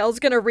reaching, Belle's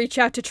gonna reach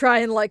out to try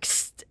and like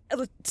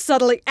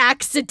subtly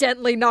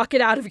accidentally knock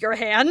it out of your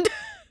hand.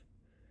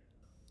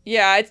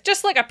 yeah, it's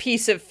just like a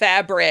piece of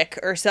fabric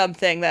or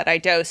something that I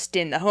dosed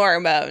in the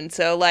hormone.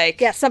 So like,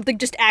 Yeah, something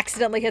just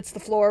accidentally hits the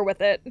floor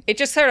with it. it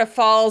just sort of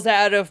falls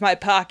out of my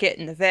pocket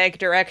in the vague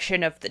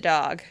direction of the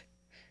dog.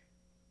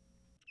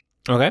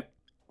 Okay.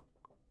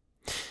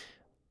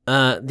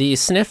 The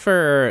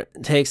sniffer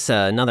takes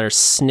another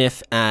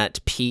sniff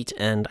at Pete,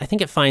 and I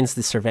think it finds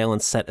the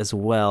surveillance set as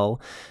well.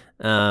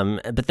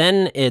 But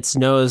then its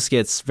nose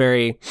gets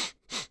very...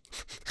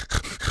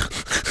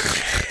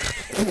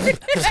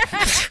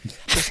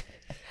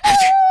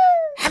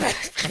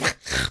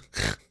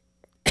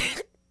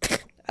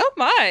 Oh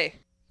my!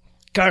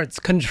 Guards,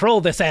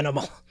 control this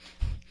animal.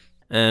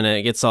 And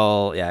it gets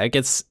it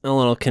gets a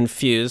little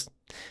confused.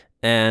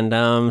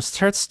 And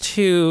starts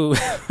to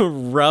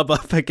rub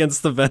up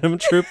against the Venom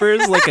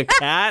Troopers like a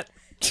cat.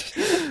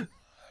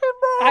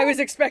 I was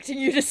expecting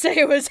you to say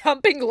it was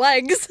humping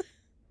legs.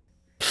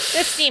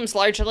 This seems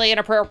largely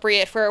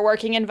inappropriate for a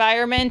working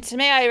environment.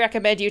 May I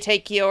recommend you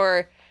take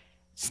your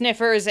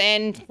sniffers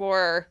in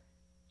for,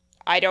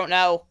 I don't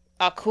know,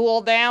 a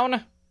cool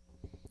down?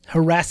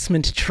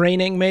 Harassment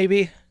training,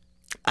 maybe?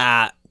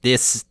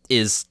 This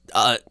is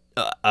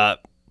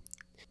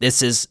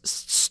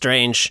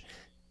strange.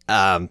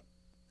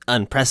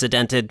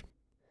 Unprecedented.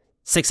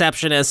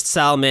 Sixceptionist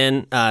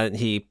Salman,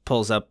 he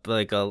pulls up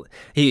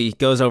he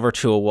goes over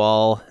to a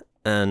wall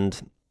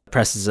and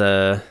presses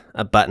a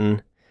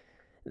button.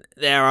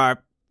 There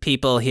are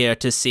people here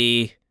to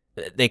see.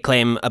 They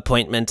claim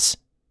appointment.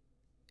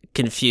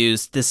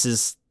 Confused. This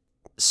is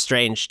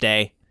strange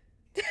day.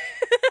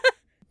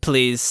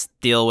 Please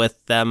deal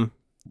with them.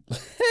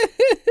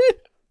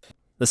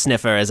 The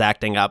sniffer is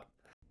acting up.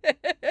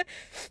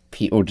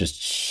 Pete will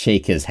just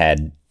shake his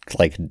head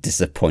like a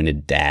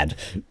disappointed dad.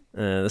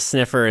 The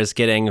sniffer is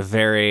getting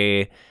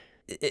very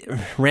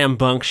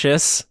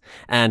rambunctious,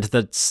 and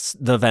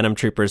the Venom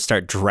Troopers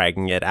start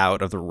dragging it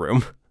out of the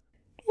room.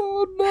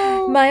 Oh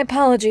no! My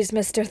apologies,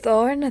 Mr.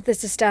 Thorne.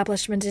 This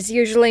establishment is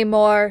usually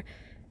more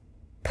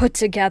put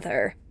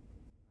together.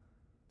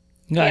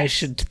 I Yes.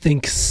 should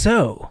think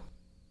so.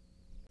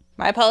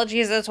 My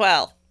apologies as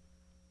well.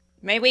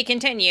 May we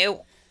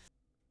continue?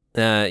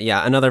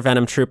 Another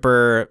Venom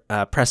Trooper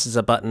presses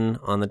a button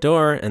on the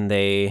door, and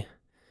they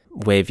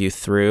wave you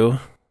through.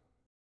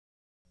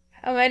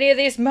 How many of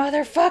these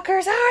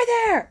motherfuckers are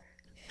there?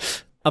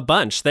 A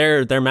bunch.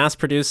 They're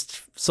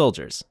mass-produced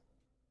soldiers.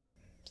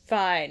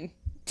 Fine.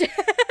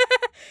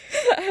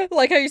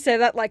 Like how you say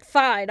that, like,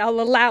 fine, I'll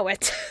allow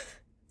it.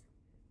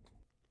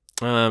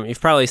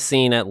 You've probably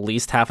seen at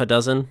least half a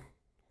dozen,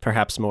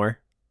 perhaps more.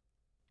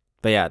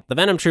 But yeah, the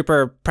Venom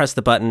Trooper pressed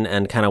the button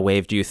and kind of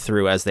waved you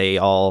through as they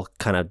all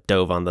kind of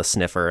dove on the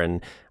sniffer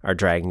and are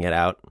dragging it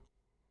out.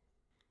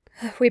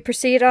 We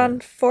proceed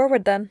on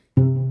forward then.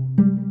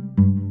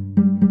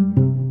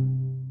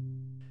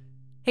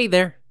 Hey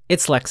there,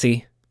 it's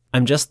Lexi.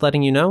 I'm just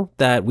letting you know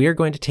that we are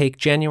going to take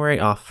January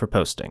off for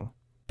posting.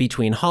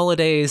 Between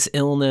holidays,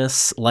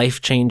 illness,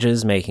 life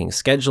changes making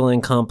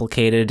scheduling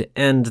complicated,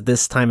 and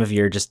this time of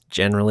year just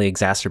generally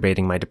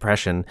exacerbating my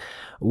depression,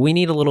 we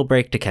need a little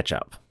break to catch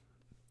up.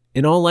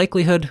 In all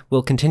likelihood,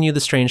 we'll continue the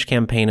Strange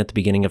campaign at the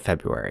beginning of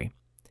February.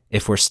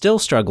 If we're still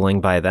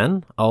struggling by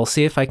then, I'll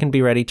see if I can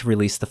be ready to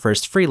release the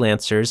first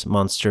Freelancers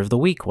Monster of the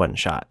Week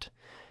one-shot.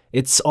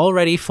 It's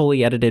already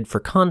fully edited for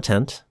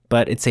content,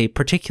 but it's a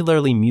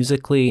particularly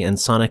musically and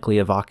sonically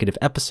evocative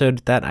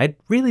episode that I'd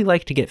really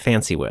like to get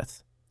fancy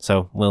with.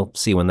 So we'll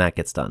see when that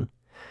gets done.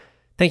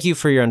 Thank you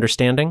for your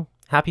understanding,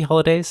 happy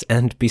holidays,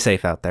 and be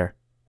safe out there.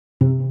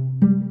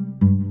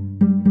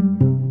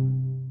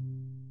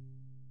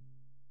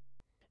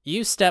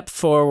 You step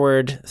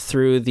forward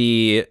through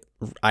the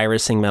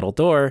irising metal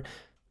door,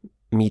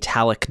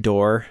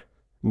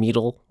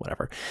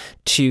 whatever,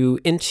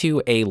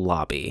 into a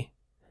lobby.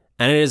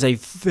 And it is a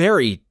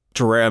very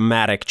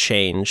dramatic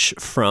change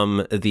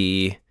from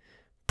the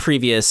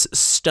previous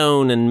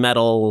stone and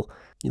metal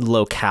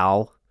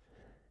locale.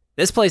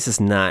 This place is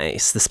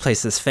nice. This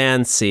place is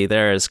fancy.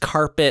 There is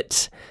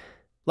carpet,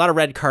 a lot of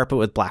red carpet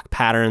with black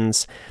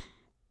patterns,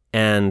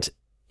 and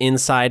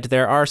inside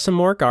there are some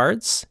more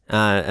guards,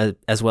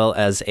 as well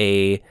as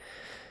a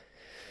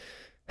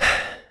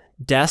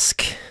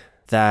desk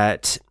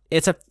that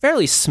it's a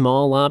fairly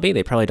small lobby.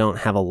 They probably don't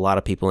have a lot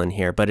of people in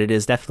here, but it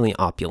is definitely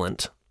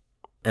opulent.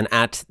 And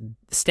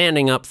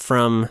standing up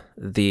from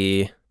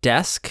the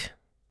desk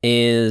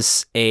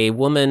is a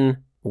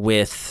woman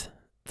with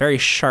very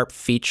sharp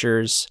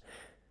features,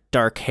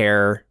 dark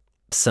hair,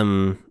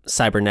 some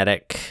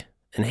cybernetic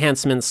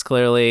enhancements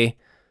clearly,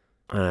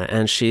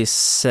 and she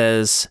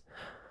says,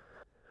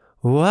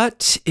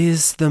 "What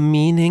is the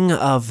meaning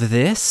of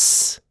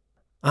this?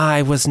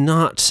 I was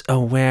not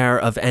aware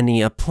of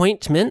any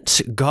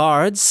appointment.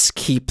 Guards,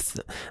 keep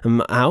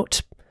them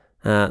out."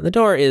 The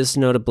door is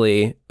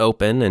notably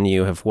open, and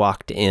you have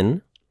walked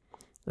in.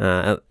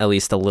 at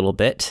least a little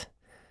bit.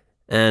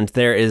 And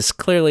there is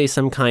clearly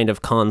some kind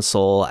of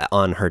console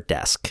on her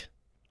desk.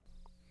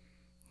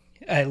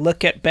 I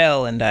look at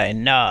Belle and I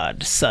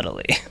nod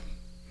subtly.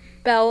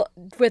 Belle,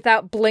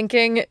 without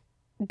blinking,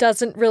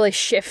 doesn't really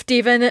shift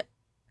even.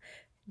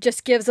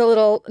 Just gives a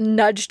little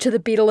nudge to the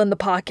beetle in the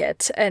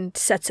pocket and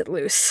sets it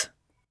loose.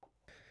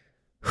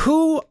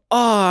 Who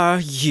are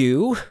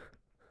you?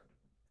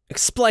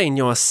 Explain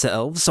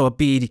yourselves or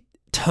be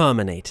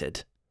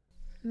terminated.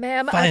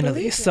 Ma'am, I Finally,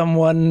 believe you.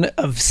 someone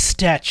of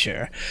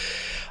stature.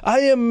 I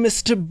am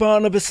Mr.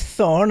 Barnabas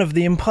Thorne of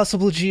the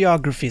Impossible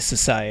Geography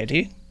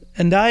Society,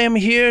 and I am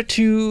here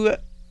to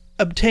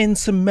obtain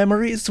some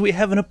memories. We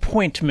have an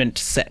appointment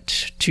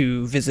set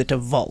to visit a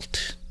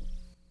vault.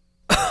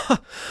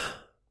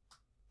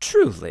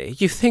 Truly,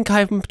 you think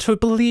I'm to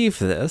believe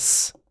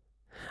this?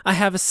 I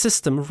have a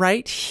system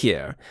right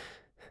here.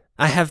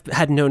 I have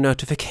had no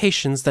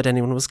notifications that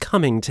anyone was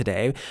coming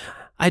today.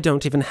 I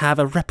don't even have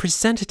a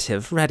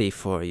representative ready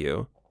for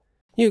you.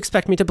 You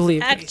expect me to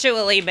believe...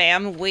 Actually,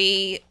 ma'am,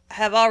 we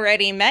have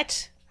already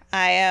met.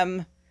 I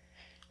am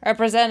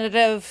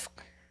Representative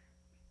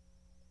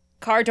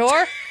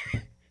Cardor.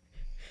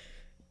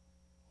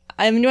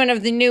 I'm one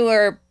of the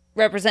newer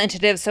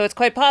representatives, so it's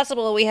quite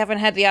possible we haven't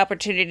had the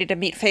opportunity to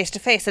meet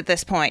face-to-face at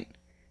this point.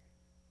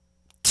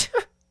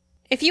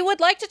 If you would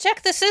like to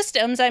check the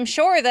systems, I'm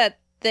sure that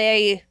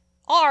they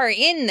are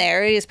in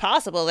there. It is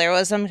possible there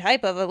was some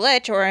type of a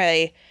glitch or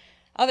a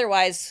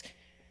otherwise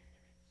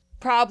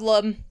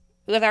problem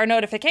with our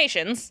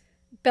notifications.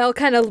 Belle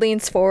kind of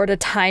leans forward a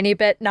tiny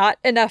bit, not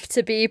enough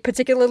to be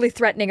particularly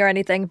threatening or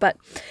anything, but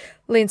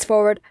leans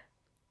forward.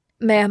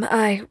 Ma'am,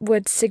 I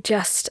would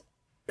suggest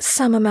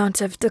some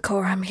amount of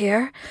decorum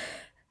here.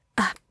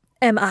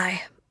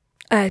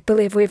 I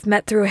believe we've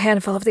met through a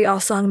handful of the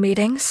All-Song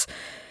meetings.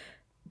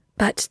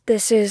 But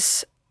this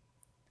is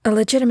a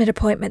legitimate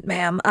appointment,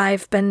 ma'am.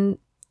 I've been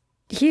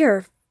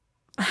here,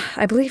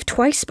 I believe,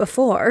 twice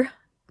before.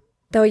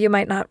 Though you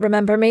might not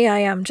remember me, I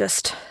am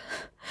just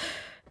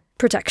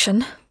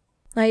protection.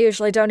 I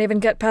usually don't even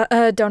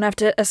don't have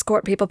to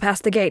escort people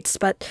past the gates,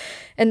 but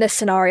in this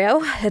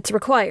scenario, it's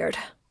required.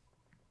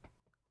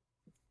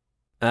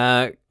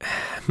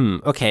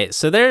 Okay,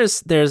 so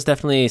there's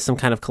definitely some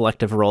kind of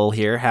collective role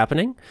here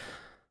happening.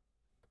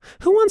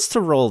 Who wants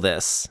to roll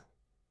this?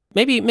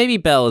 Maybe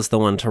Belle is the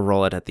one to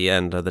roll it at the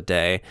end of the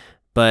day,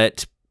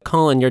 but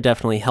Colin, you're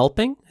definitely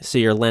helping, so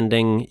you're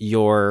lending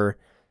your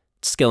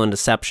skill and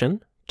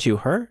deception to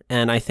her,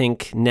 and I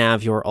think,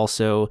 Nav, you're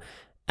also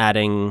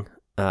adding,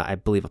 I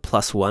believe, a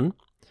 +1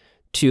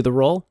 to the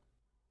roll.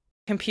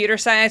 Computer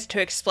science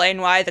to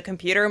explain why the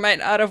computer might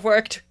not have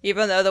worked,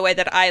 even though the way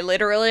that I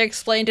literally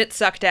explained it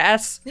sucked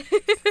ass.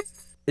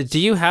 Do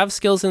you have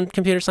skills in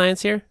computer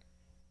science here?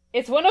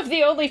 It's one of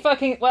the only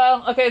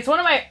it's one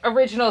of my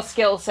original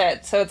skill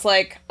sets, so it's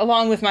like,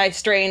 along with my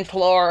strange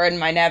lore and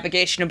my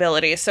navigation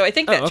abilities, so I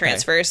think that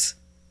transfers.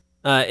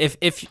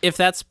 If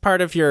that's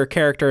part of your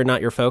character,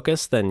 not your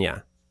focus, then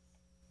yeah.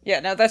 Yeah,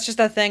 no, that's just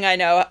a thing I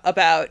know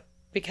about,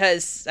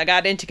 because I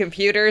got into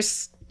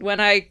computers when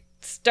I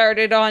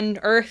started on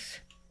Earth.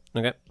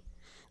 Okay.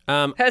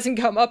 Hasn't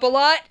come up a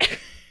lot.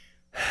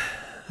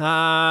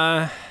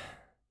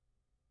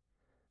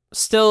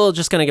 Still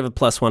just gonna give a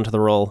 +1 to the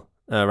roll.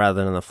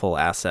 Rather than the full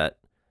asset.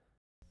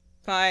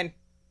 Fine.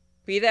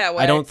 Be that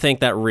way. I don't think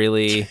that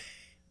really,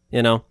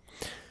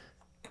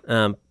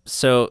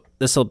 so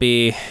this will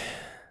be,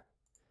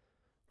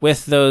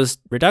 with those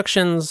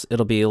reductions,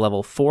 it'll be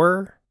level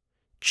 4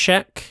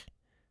 check,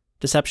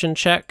 deception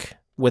check,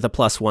 with a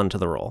 +1 to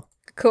the roll.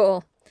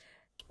 Cool.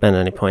 Spend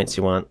any points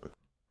you want.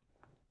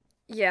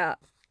 Yeah,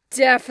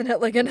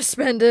 definitely gonna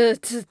spend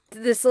this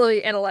little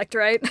intellect,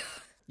 right?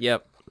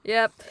 Yep.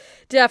 Yep,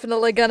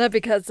 definitely gonna,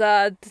 because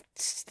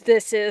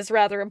this is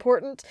rather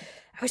important.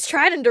 I was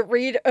trying to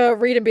read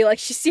and be like,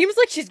 she seems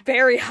like she's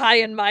very high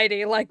and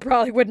mighty, like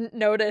probably wouldn't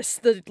notice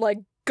the, like,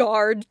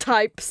 guard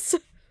types.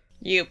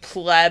 You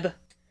pleb.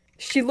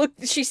 She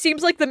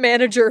seems like the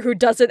manager who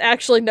doesn't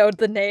actually know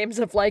the names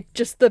of, like,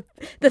 just the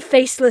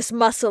faceless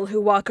muscle who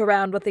walk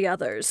around with the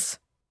others.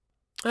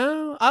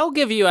 I'll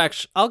give you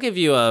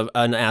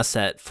an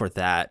asset for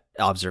that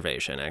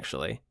observation,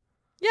 actually.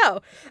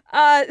 Yo,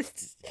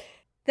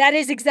 that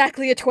is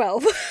exactly a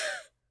 12.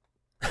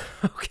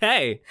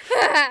 Okay.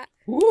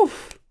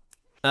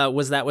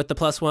 Was that with the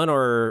 +1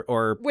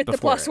 or with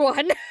before the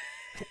 +1?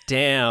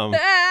 Damn.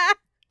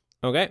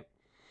 Okay.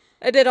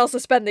 I did also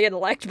spend the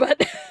intellect,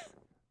 but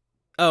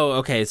Oh,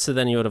 okay. So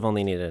then you would have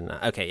only needed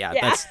okay, yeah.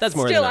 That's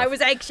more than still, enough. I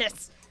was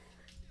anxious.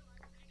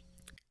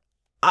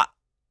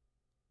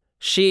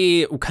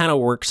 She kind of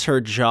works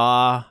her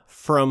jaw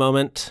for a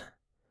moment.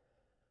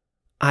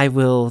 I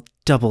will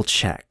double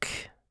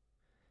check.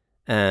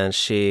 And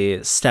she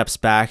steps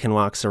back and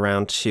walks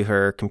around to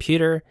her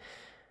computer.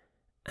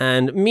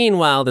 And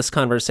meanwhile, this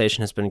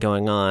conversation has been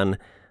going on.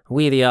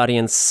 We, the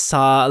audience,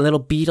 saw a little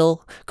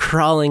beetle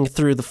crawling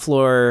through the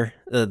floor,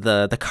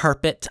 the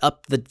carpet,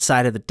 up the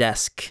side of the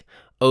desk,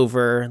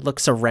 over,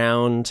 looks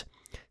around,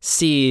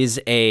 sees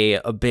a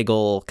big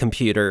ol'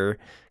 computer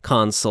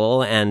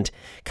console and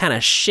kind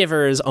of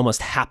shivers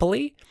almost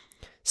happily,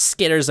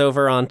 skitters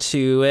over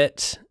onto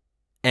it,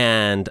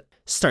 and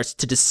starts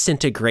to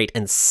disintegrate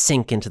and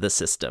sink into the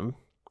system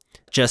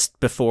just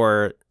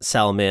before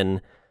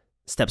Salmin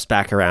steps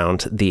back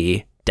around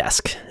the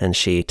desk, and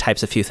she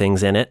types a few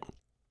things in it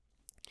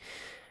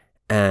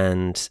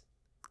and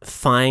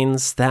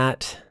finds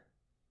that,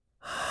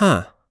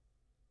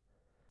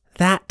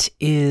 that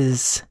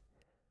is...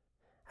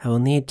 I will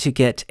need to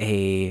get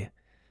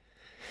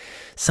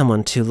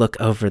someone to look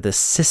over the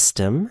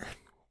system.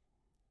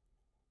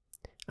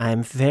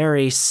 I'm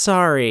very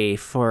sorry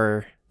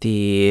for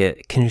the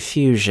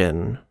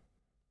confusion.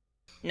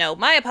 No,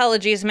 my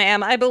apologies,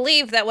 ma'am. I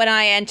believe that when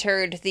I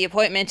entered the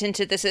appointment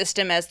into the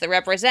system as the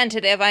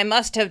representative, I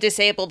must have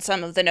disabled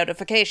some of the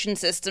notification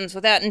systems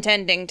without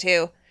intending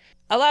to.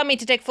 Allow me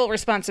to take full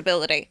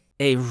responsibility.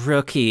 A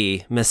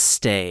rookie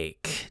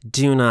mistake.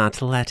 Do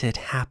not let it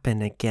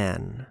happen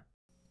again.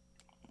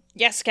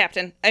 Yes,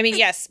 Captain.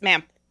 Yes,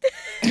 ma'am.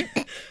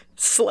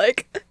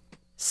 Slick.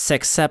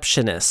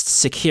 Sexceptionist.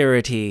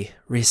 Security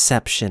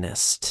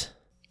receptionist.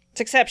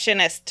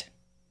 Exceptionist.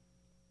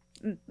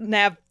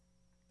 Nav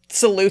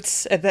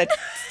salutes and then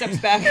steps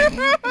back.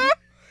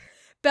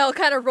 Belle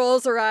kind of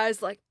rolls her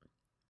eyes like...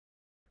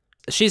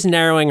 She's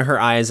narrowing her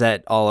eyes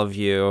at all of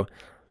you,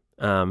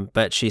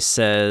 but she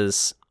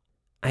says,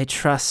 I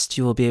trust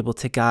you will be able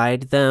to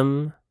guide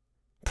them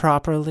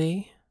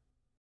properly.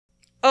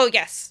 Oh,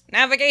 yes.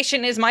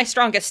 Navigation is my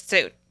strongest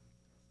suit.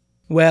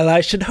 Well,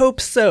 I should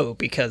hope so,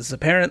 because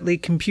apparently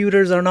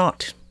computers are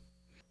not.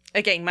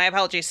 Again, my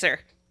apologies, sir.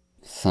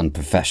 It's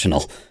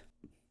unprofessional.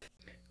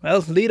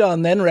 Well, lead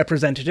on then,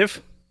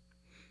 Representative.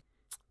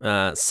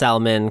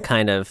 Salmin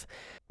kind of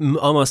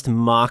almost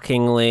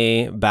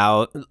mockingly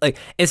bow. Like,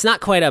 it's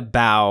not quite a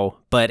bow,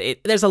 but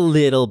there's a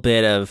little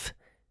bit of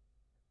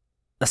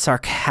a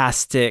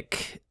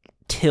sarcastic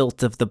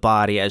tilt of the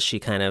body as she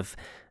kind of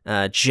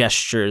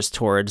gestures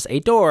towards a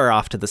door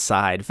off to the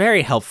side.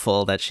 Very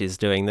helpful that she's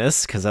doing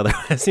this, because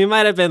otherwise you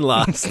might have been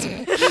lost.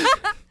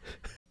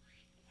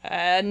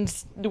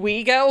 And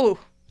we go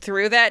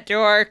through that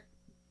door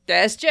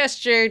as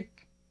gestured.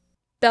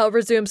 Belle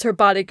resumes her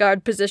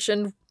bodyguard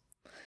position.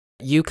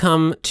 You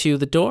come to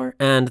the door,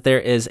 and there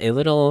is a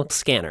little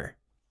scanner.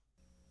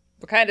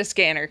 What kind of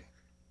scanner?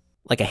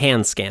 Like a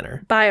hand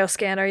scanner.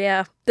 Bioscanner,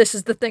 yeah. This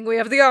is the thing we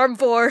have the arm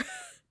for.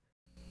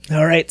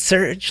 All right,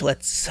 Serge,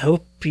 let's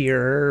hope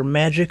your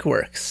magic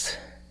works.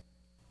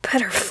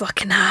 Better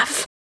fucking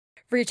have.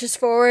 Reaches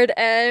forward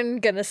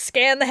and gonna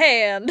scan the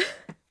hand.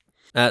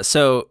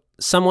 So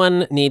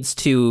someone needs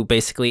to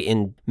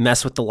basically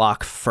mess with the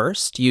lock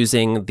first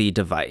using the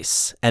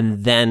device,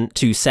 and then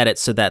to set it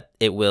so that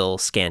it will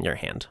scan your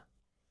hand.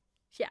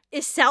 Yeah.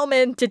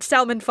 Did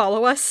Salmin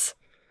follow us?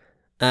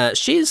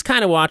 She's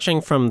kind of watching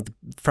from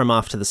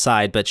off to the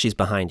side, but she's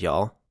behind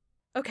y'all.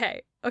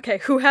 Okay,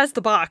 who has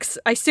the box?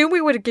 I assume we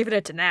would have given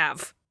it to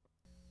Nav.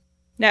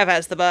 Nav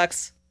has the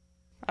box.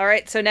 All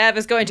right, so Nav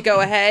is going to go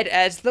ahead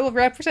as the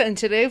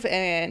representative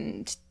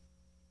and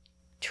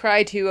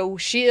try to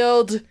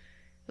shield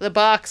the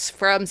box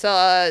from it's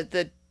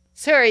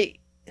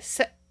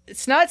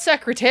not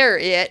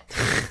Secretariat.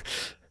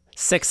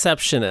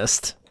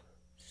 Sexceptionist.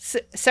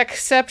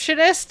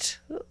 Sexceptionist?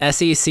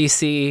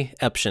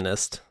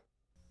 Secceptionist.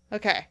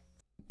 Okay.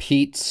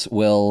 Pete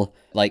will,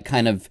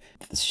 kind of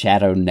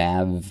shadow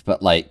Nav,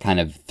 but, kind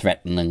of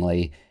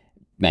threateningly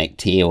make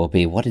Tia will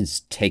be, what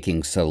is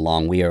taking so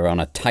long? We are on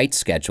a tight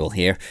schedule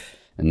here.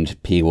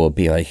 And P will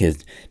be like,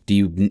 do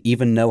you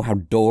even know how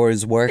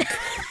doors work?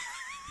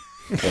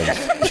 Nav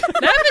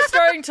is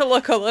starting to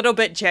look a little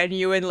bit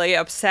genuinely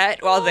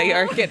upset while they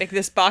are getting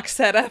this box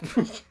set up.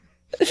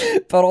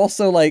 But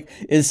also,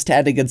 is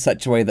standing in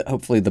such a way that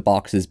hopefully the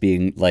box is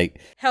being,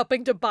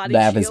 helping to body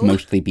Nav shield. is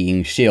mostly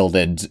being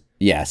shielded.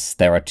 Yes,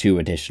 there are two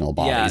additional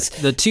bodies.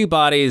 Yeah, the two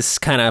bodies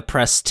kind of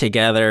pressed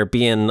together,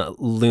 being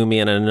loomy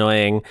and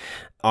annoying,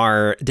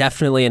 are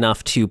definitely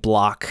enough to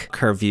block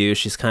her view.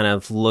 She's kind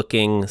of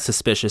looking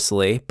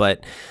suspiciously,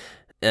 but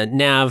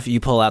Nav, you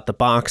pull out the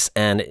box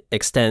and it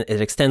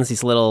extends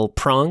these little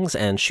prongs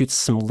and shoots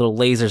some little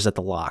lasers at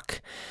the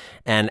lock.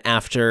 And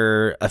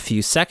after a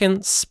few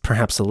seconds,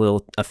 perhaps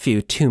a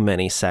few too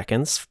many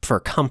seconds for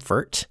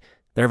comfort,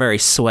 they're very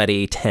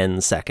sweaty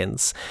 10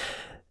 seconds,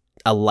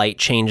 a light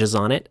changes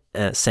on it,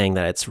 saying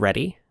that it's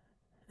ready.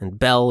 And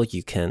Belle,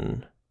 you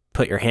can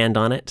put your hand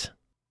on it.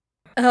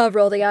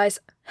 Roll the eyes.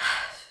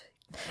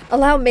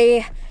 Allow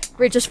me.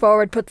 Reaches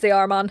forward, puts the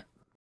arm on.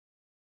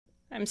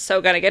 I'm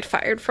so gonna get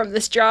fired from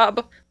this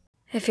job.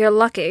 If you're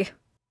lucky.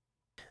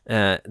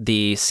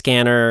 The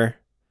scanner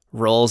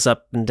rolls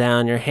up and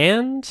down your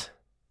hand.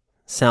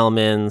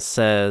 Salmin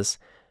says,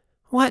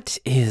 "What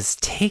is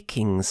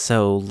taking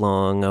so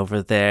long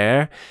over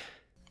there?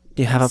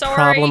 Do you have a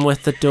problem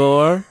with the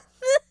door?"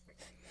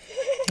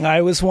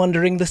 I was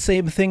wondering the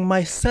same thing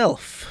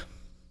myself.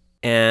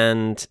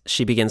 And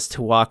she begins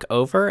to walk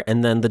over,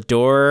 and then the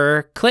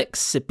door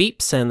clicks, it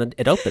beeps, and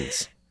it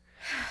opens.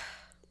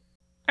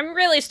 I'm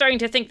really starting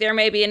to think there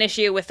may be an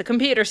issue with the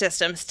computer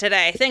systems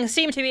today. Things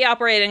seem to be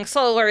operating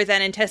slower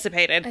than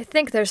anticipated. I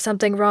think there's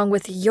something wrong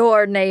with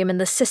your name in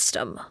the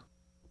system.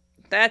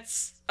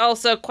 That's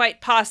also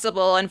quite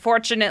possible.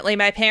 Unfortunately,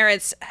 my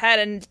parents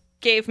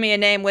gave me a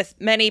name with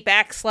many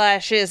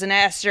backslashes and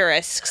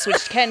asterisks,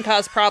 which can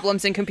cause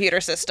problems in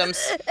computer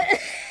systems.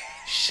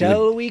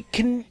 Shall we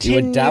continue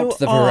You would doubt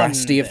the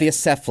veracity on? of the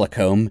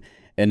acephalocomb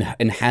in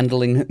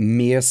handling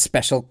mere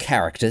special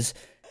characters.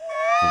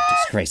 You're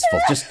disgraceful.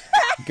 Just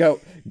go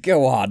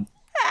on.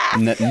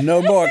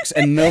 No more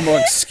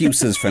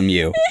excuses from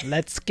you.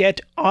 Let's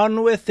get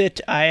on with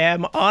it. I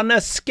am on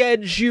a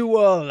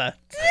schedule. What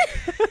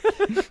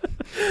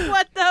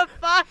the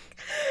fuck?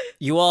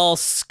 You all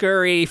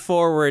scurry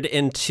forward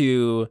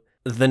into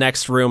the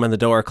next room and the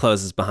door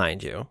closes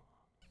behind you.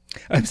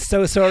 I'm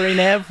so sorry,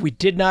 Nev. We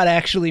did not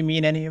actually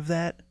mean any of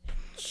that.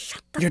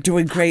 You're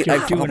doing great.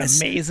 You're I doing promise.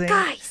 amazing.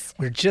 Guys,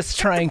 We're just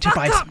trying to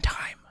buy some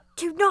time.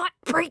 do not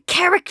break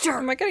character.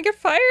 Am I gonna get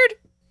fired?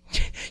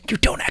 You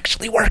don't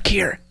actually work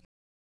here.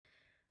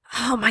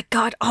 Oh my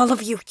god, all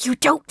of you, you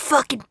don't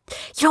fucking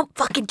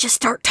just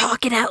start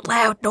talking out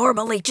loud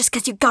normally just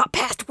because you got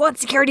past one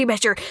security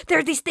measure. There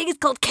are these things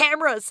called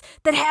cameras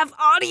that have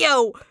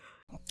audio.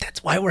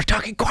 That's why we're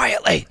talking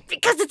quietly.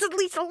 Because it's at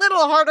least a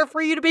little harder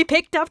for you to be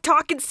picked up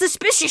talking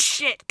suspicious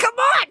shit. Come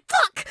on,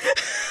 fuck!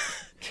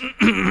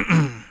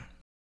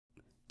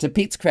 To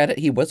Pete's credit,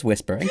 he was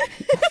whispering.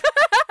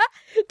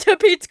 To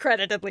Pete's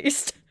credit, at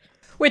least.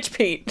 Which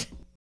Pete?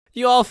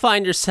 You all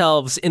find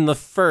yourselves in the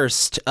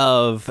first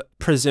of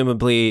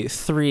presumably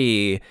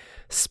 3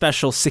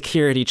 special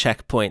security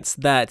checkpoints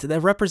that the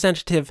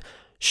representative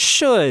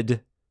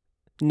should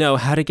know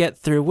how to get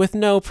through with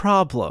no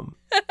problem.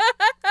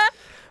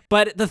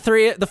 But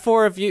the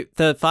 4 of you,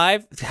 the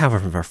 5,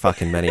 however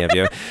fucking many of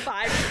you,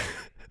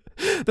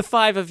 5. the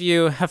 5 of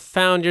you have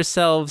found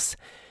yourselves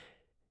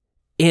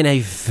in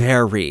a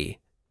very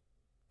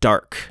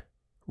dark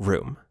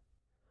room.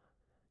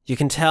 You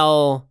can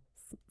tell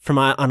from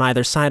on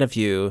either side of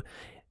you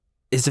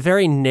is a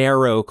very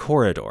narrow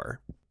corridor.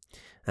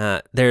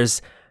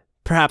 There's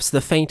perhaps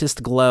the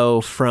faintest glow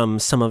from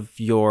some of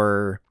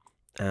your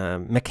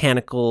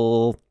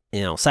mechanical,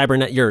 your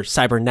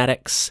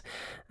cybernetics,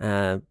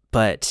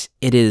 but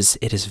it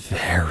is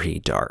very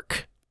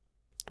dark.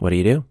 What do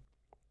you do?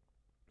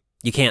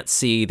 You can't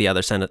see the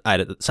other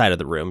side of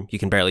the room. You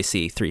can barely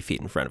see 3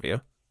 feet in front of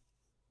you.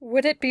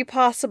 Would it be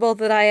possible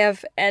that I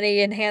have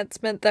any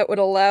enhancement that would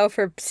allow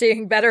for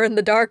seeing better in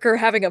the dark or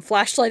having a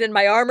flashlight in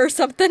my arm or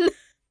something?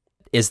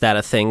 Is that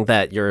a thing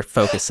that your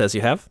focus says you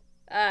have?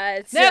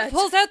 It's Nev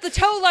pulls out the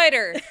tow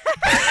lighter.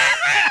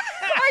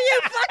 Are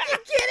you fucking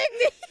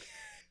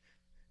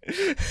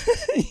kidding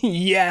me?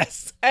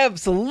 Yes,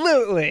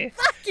 absolutely.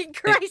 Fucking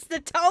Christ,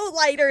 the tow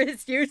lighter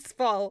is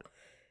useful.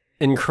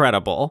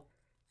 Incredible.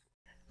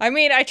 I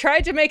mean, I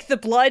tried to make the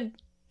blood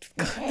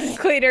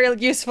cleaner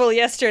useful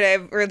yesterday,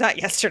 or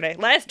not yesterday,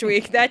 last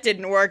week. That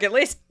didn't work. At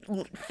least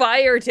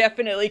fire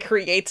definitely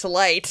creates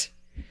light.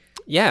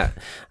 Yeah.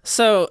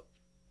 So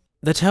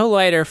the tow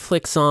lighter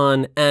flicks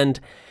on and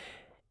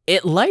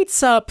it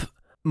lights up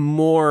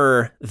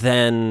more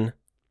than...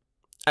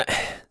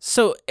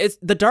 so it's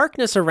the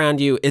darkness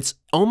around you, it's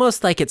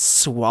almost like it's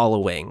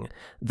swallowing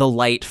the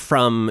light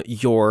from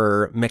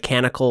your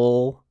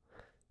mechanical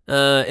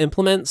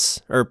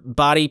implements or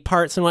body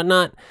parts and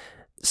whatnot,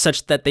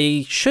 such that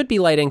they should be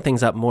lighting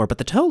things up more. But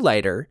the tow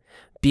lighter,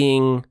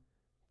 being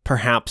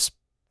perhaps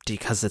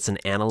because it's an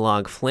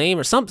analog flame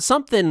or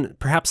something,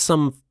 perhaps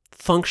some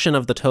function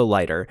of the tow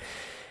lighter,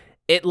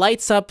 it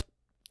lights up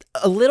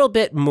a little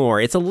bit more.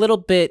 It's a little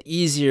bit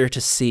easier to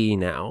see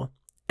now.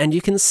 And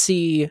you can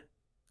see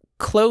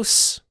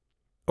close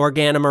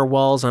organomer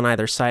walls on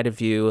either side of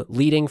you,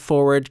 leading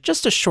forward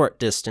just a short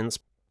distance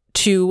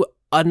to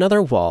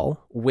another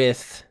wall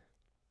with...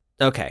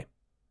 Okay.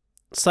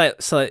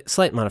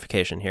 Slight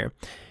modification here.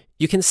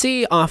 You can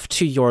see off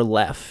to your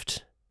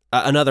left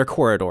another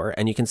corridor,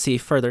 and you can see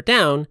further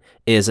down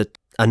is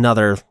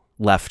another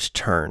left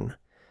turn.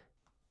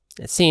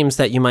 It seems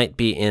that you might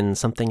be in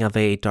something of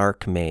a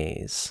dark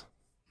maze.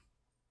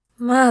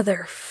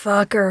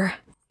 Motherfucker.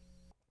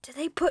 Do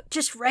they put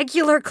just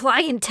regular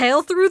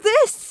clientele through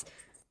this?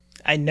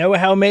 I know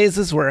how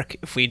mazes work.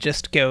 If we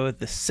just go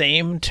the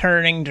same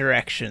turning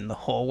direction the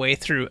whole way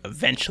through,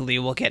 eventually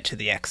we'll get to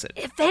the exit.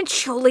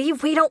 Eventually,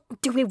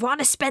 do we want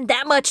to spend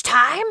that much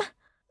time?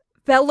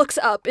 Belle looks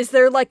up. Is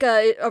there like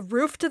a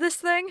roof to this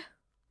thing?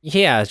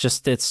 Yeah,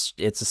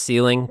 it's a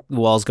ceiling. The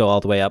walls go all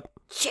the way up.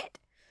 Shit.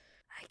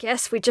 I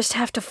guess we just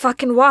have to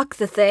fucking walk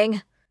the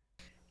thing.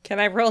 Can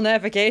I roll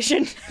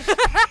navigation?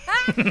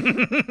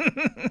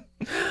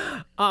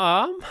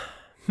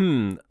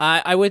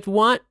 I would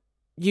want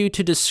you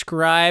to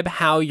describe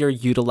how you're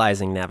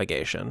utilizing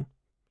navigation.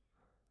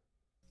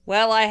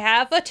 Well, I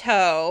have a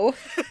tow.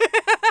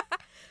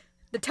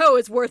 The tow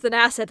is worth an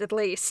asset at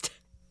least.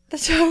 The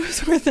tow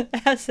is worth an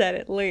asset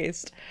at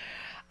least.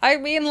 I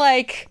mean,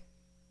 like,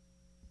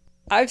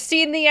 I've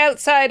seen the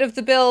outside of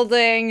the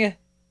building.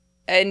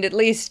 and at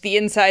least the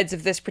insides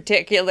of this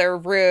particular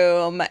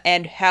room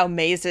and how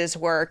mazes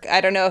work. I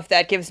don't know if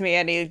that gives me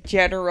any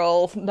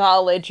general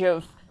knowledge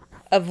of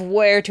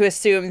where to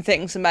assume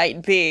things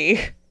might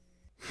be.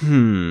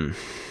 I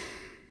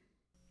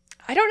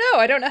don't know.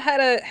 I don't know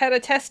how to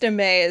test a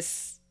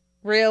maze,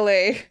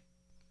 really.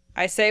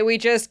 I say we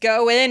just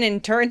go in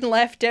and turn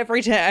left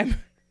every time.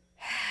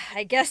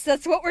 I guess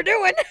that's what we're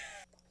doing.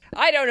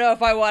 I don't know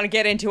if I want to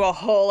get into a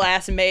whole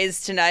ass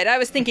maze tonight. I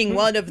was thinking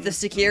one of the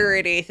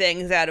security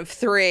things out of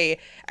 3,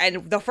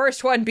 and the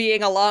first one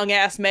being a long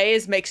ass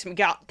maze makes me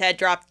that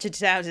drop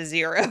down to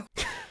 0.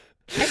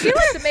 I feel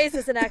like the maze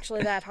isn't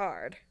actually that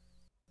hard.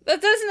 That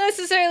doesn't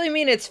necessarily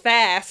mean it's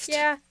fast.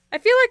 Yeah, I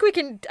feel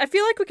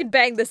like we can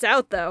bang this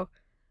out though.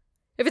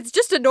 If it's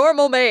just a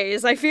normal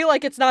maze, I feel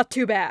like it's not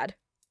too bad.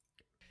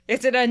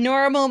 Is it a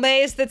normal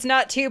maze that's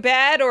not too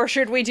bad, or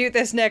should we do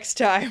this next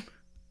time?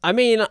 I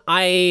mean,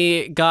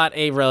 I got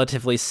a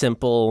relatively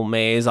simple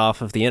maze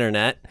off of the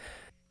internet.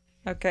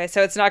 Okay,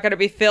 so it's not going to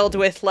be filled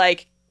with,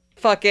 like,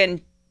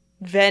 fucking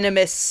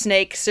venomous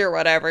snakes or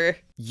whatever.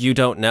 You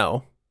don't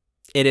know.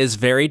 It is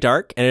very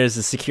dark, and it is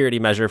a security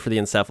measure for the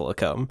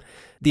encephalocomb.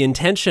 The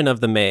intention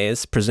of the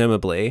maze,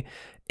 presumably,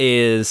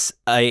 is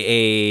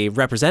a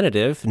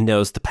representative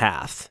knows the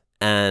path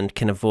and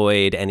can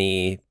avoid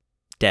any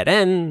dead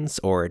ends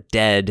or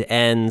dead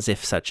ends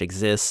if such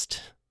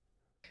exist.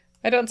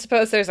 I don't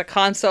suppose there's a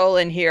console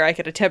in here I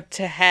could attempt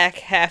to hack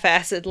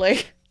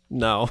half-assedly.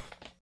 No.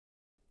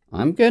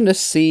 I'm going to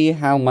see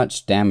how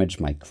much damage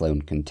my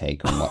clone can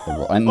take on what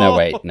the... no,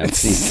 wait, no,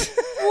 see.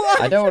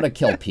 I don't want to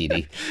kill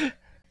Petey.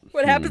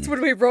 What happens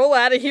when we roll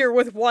out of here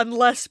with one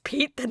less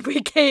Pete than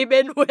we came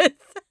in with?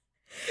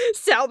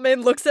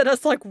 Saltman looks at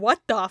us like,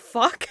 what the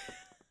fuck?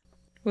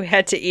 We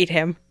had to eat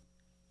him.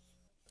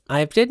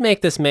 I did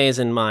make this maze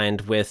in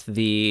mind with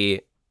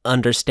the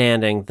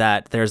understanding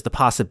that there's the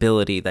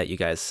possibility that you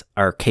guys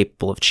are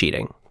capable of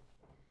cheating.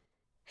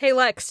 Hey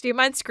Lex, do you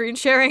mind screen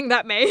sharing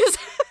that maze?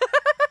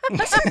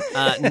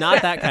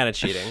 Not that kind of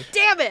cheating.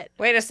 Damn it!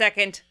 Wait a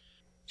second.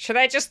 Should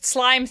I just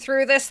slime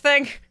through this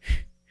thing?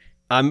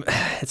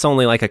 It's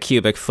only like a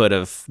cubic foot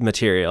of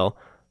material.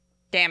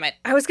 Damn it.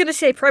 I was gonna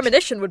say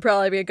premonition would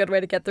probably be a good way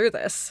to get through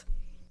this.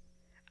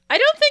 I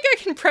don't think I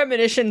can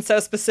premonition so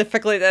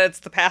specifically that it's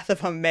the path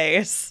of a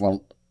maze.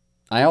 Well,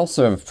 I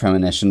also have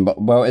premonition,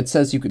 but, well, it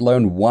says you could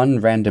learn one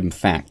random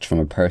fact from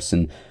a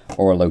person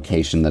or a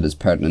location that is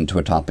pertinent to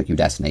a topic you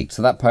designate.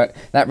 So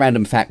that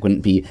random fact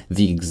wouldn't be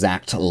the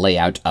exact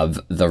layout of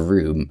the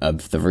room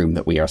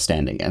that we are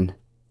standing in.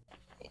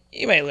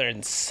 You might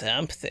learn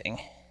something.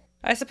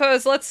 I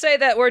suppose let's say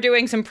that we're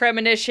doing some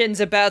premonitions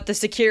about the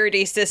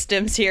security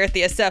systems here at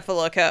the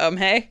encephalocomb,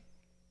 hey?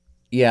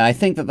 Yeah, I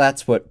think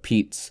that's what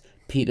Pete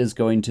is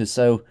going to.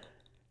 So,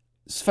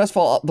 first of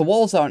all, the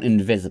walls aren't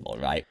invisible,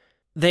 right?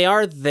 They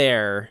are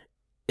there.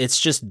 It's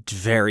just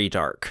very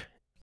dark.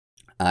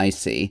 I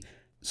see.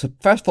 So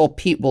first of all,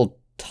 Pete will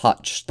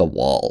touch the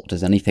wall.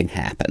 Does anything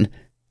happen?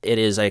 It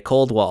is a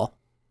cold wall.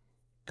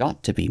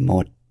 Got to be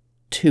more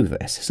to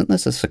this. Isn't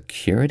this a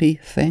security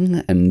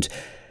thing? And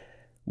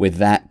with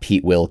that,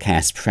 Pete will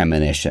cast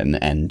Premonition.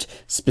 And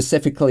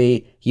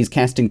specifically, he's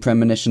casting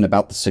Premonition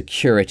about the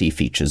security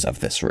features of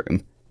this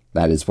room.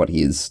 That is what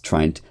he is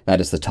that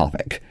is the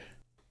topic.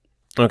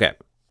 Okay.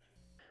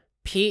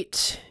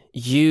 Pete,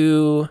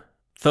 you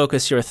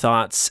focus your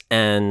thoughts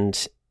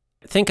and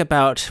think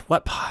about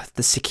what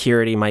the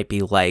security might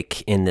be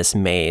like in this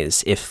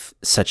maze if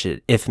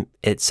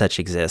it such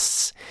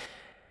exists.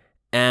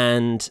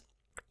 And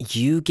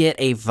you get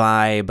a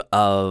vibe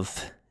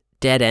of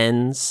dead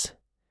ends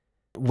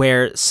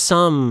where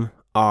some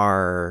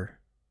are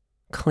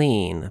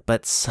clean,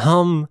 but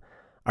some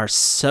are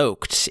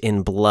soaked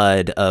in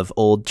blood of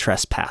old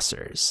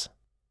trespassers.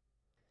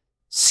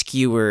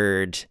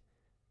 Skewered,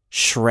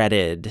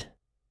 shredded.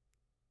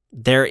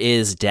 There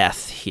is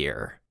death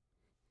here.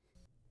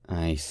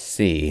 I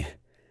see.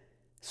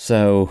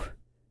 So,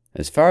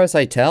 as far as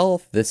I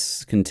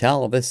this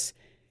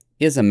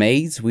is a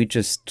maze. We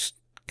just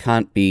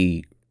can't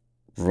be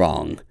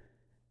wrong.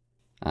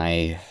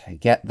 I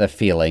get the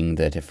feeling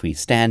that if we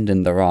stand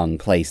in the wrong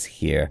place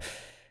here,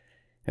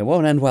 it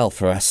won't end well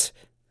for us.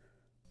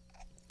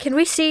 Can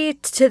we see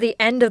to the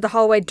end of the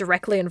hallway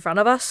directly in front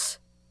of us?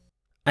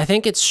 I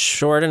think it's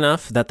short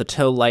enough that the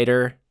tow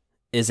lighter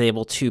is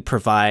able to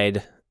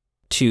provide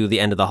to the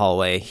end of the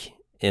hallway.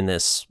 In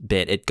this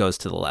bit, it goes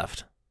to the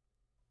left.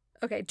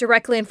 Okay,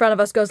 directly in front of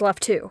us goes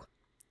left too.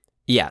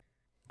 Yeah.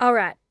 All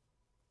right.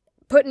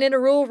 Putting in a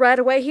rule right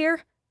away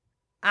here.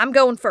 I'm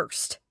going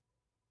first.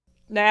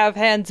 Nav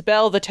hands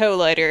Bell the tow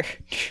lighter.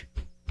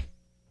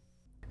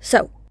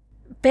 So,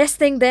 best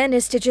thing then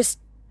is to just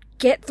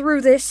get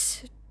through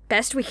this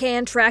best we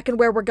can, tracking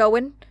where we're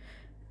going.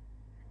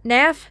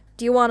 Nav,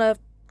 do you want to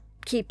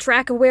keep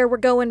track of where we're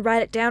going,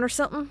 write it down or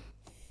something?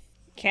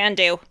 Can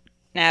do.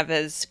 Nav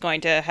is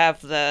going to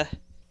have a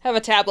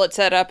tablet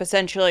set up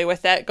essentially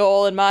with that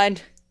goal in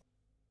mind.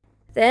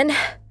 Then,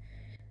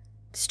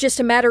 it's just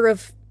a matter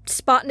of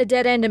spotting a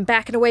dead end and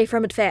backing away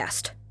from it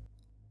fast.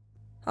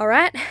 All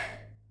right?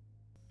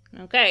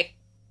 Okay.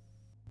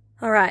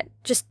 All right,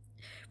 just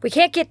we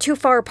can't get too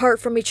far apart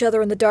from each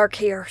other in the dark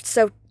here,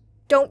 so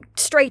don't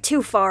stray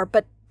too far,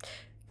 but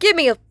give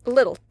me a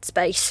little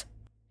space.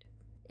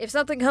 If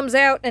something comes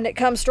out and it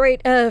comes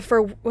straight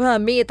for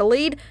me at the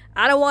lead,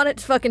 I don't want it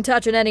fucking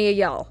touching any of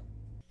y'all.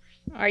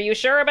 Are you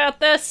sure about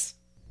this?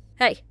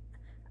 Hey,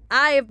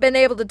 I have been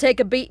able to take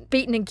a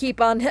beating and keep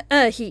on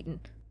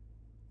heating.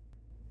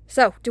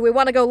 So, do we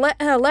want to go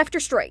left or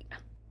straight?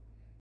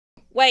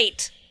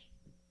 Wait.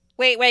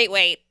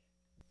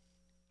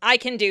 I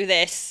can do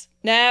this.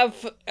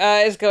 Nav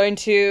is going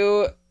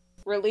to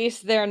release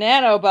their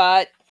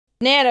nanobot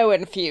nano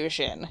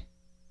infusion.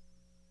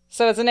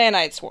 So it's a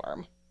nanite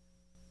swarm,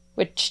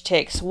 which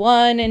takes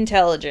 1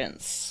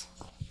 intelligence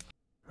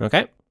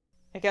Okay.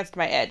 against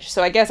my edge.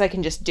 So I guess I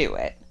can just do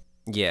it.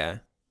 Yeah.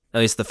 At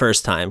least the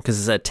first time,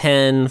 because it's a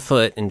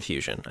 10-foot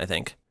infusion, I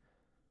think.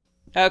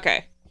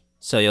 Okay.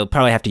 So you'll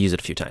probably have to use it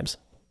a few times.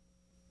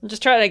 I'm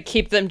just trying to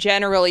keep them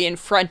generally in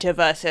front of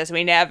us as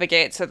we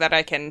navigate so that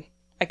I can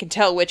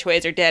tell which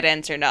ways are dead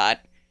ends or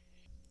not.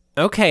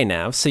 Okay,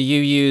 Nav. So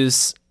you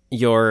use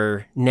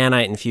your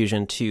nanite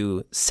infusion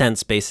to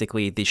sense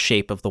basically the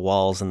shape of the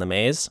walls in the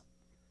maze.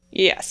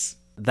 Yes.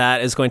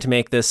 That is going to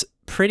make this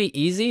pretty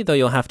easy, though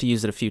you'll have to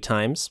use it a few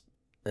times,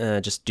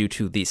 just due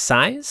to the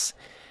size.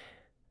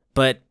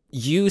 But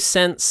you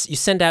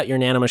send out your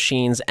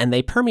nanomachines, and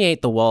they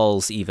permeate the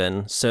walls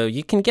even, so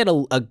you can get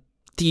a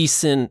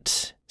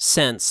decent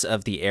sense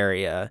of the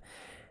area.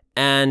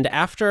 And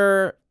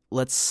after,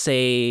 let's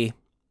say,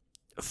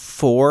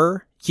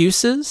 4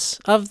 uses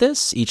of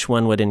this, each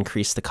one would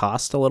increase the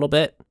cost a little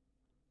bit,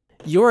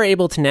 you're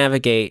able to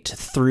navigate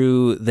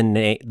through the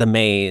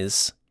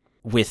maze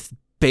with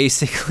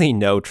basically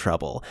no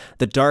trouble.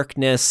 The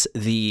darkness,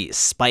 the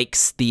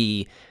spikes,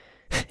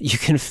 you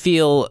can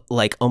feel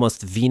like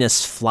almost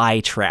Venus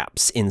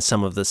flytraps in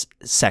some of the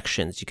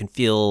sections. You can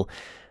feel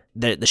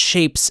the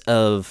shapes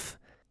of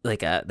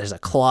there's a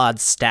clawed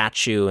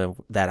statue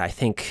that I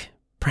think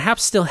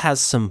perhaps still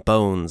has some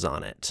bones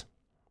on it.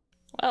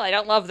 Well, I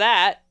don't love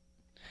that.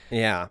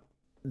 Yeah,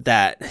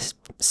 that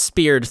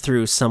speared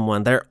through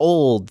someone. They're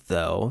old,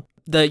 though.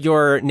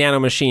 Your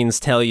nanomachines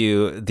tell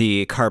you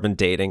the carbon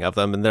dating of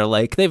them, and they're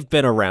like, they've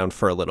been around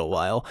for a little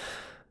while.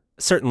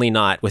 Certainly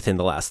not within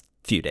the last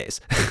few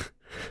days.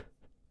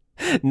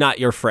 Not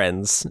your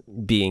friends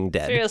being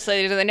dead.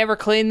 Seriously, do they never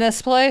clean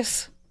this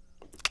place?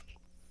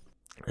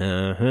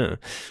 Uh-huh.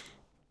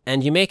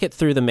 And you make it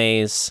through the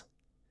maze.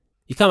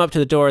 You come up to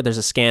the door, there's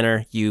a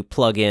scanner. You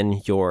plug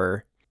in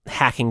your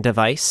hacking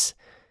device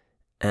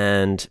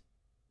and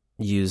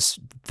use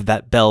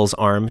that Bell's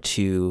arm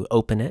to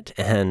open it,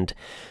 and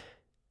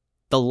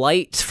the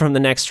light from the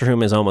next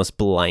room is almost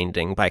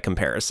blinding by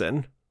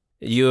comparison.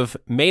 You have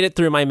made it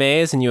through my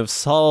maze, and you have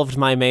solved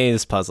my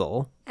maze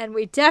puzzle. And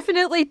we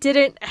definitely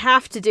didn't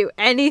have to do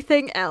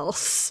anything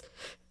else.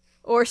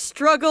 Or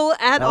struggle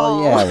at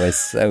all. Oh yeah, we're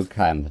so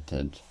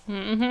competent.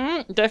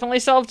 Mm-hmm. Definitely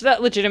solved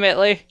that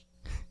legitimately.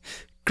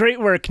 Great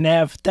work,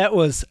 Nav. That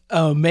was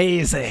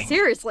amazing.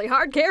 Seriously,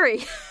 hard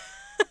carry.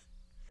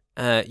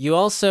 You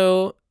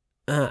also,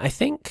 I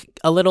think,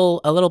 a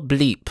little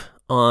bleep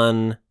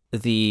on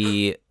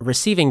the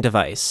receiving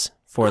device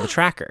for the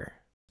tracker.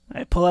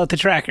 I pull out the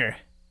tracker.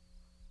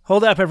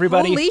 Hold up,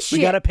 everybody. Holy shit.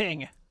 We got a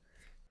ping.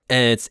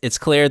 And it's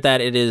clear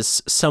that it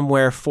is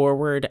somewhere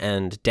forward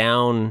and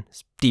down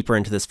deeper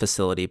into this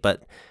facility,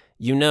 but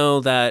you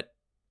know that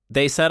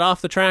they set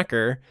off the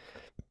tracker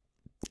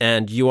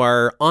and you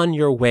are on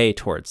your way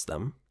towards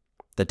them,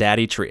 the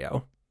Daddy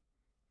Trio.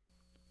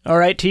 All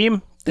right,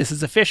 team. This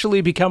has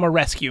officially become a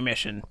rescue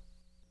mission.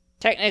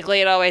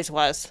 Technically, it always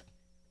was.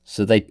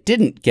 So they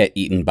didn't get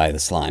eaten by the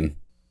slime.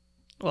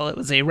 Well, it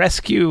was a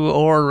rescue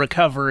or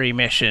recovery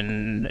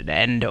mission,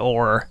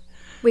 or...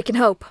 We can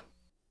hope.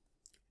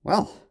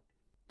 Well,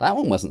 that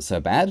one wasn't so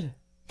bad.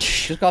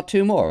 Just got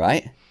 2 more,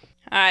 right?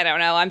 I don't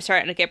know. I'm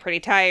starting to get pretty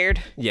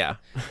tired. Yeah.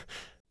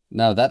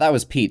 No, that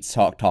was Pete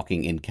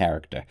talking in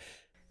character.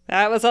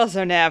 That was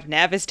also Nav.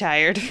 Nav is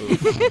tired.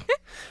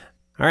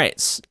 All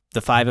right.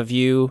 The 5 of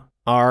you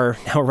are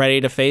now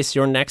ready to face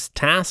your next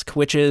task,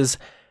 which is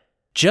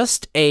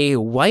just a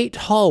white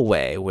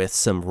hallway with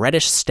some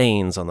reddish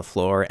stains on the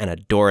floor and a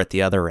door at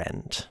the other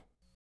end.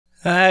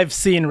 I've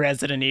seen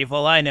Resident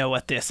Evil. I know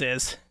what this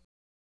is.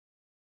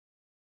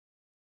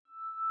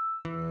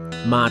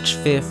 March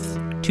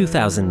 5th,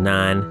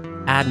 2009,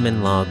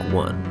 Admin Log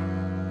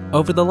 1.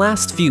 Over the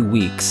last few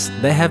weeks,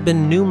 there have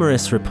been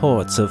numerous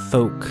reports of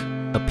folk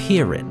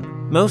appearing.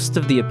 Most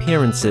of the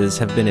appearances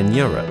have been in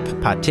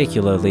Europe,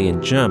 particularly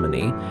in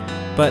Germany,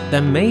 but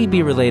there may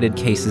be related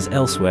cases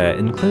elsewhere,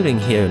 including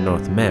here in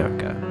North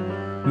America.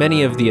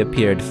 Many of the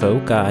appeared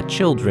folk are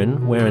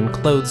children wearing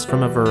clothes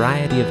from a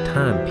variety of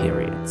time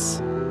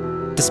periods.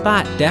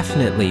 Despite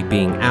definitely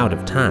being out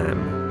of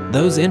time,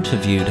 those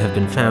interviewed have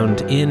been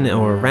found in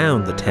or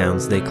around the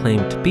towns they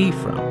claim to be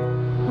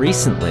from.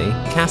 Recently,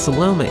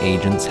 Casaloma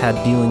agents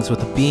had dealings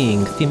with a being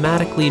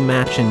thematically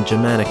matching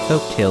Germanic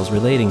folktales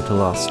relating to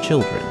lost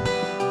children.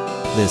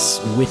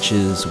 This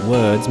witch's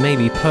words may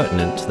be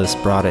pertinent to this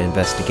broader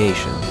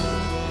investigation.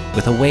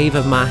 With a wave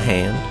of my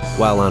hand,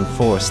 while on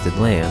forested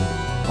land,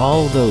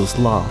 all those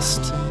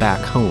lost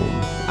back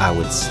home I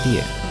would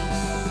steer.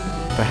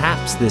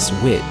 Perhaps this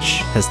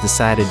witch has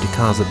decided to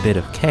cause a bit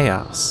of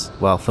chaos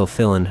while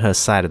fulfilling her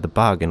side of the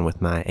bargain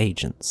with my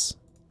agents.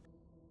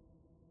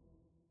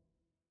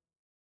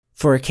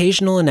 For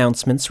occasional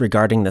announcements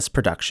regarding this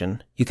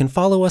production, you can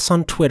follow us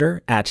on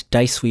Twitter at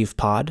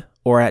DiceweavePod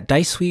or at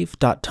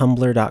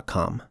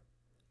diceweave.tumblr.com.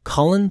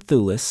 Colin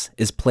Thulis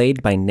is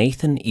played by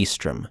Nathan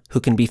Eastrom, who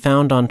can be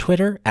found on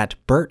Twitter at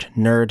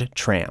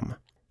BertNerdTram.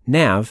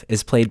 Nav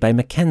is played by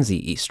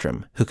Mackenzie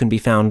Eastrom, who can be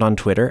found on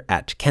Twitter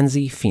at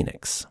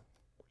KenziePhoenix.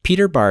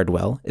 Peter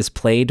Bardwell is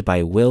played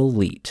by Will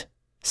Leet.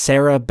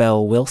 Sarah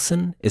Bell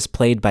Wilson is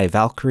played by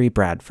Valkyrie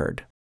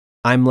Bradford.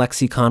 I'm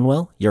Lexi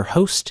Conwell, your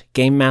host,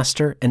 game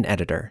master, and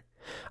editor.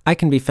 I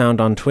can be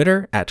found on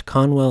Twitter at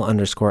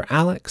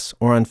Conwell_Alex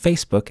or on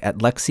Facebook at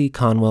Lexi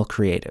Conwell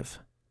Creative.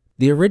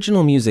 The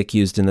original music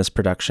used in this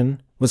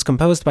production was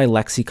composed by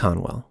Lexi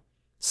Conwell.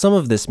 Some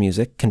of this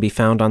music can be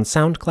found on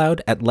SoundCloud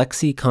at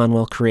Lexi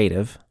Conwell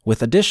Creative,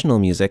 with additional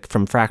music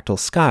from Fractal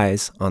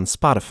Skies on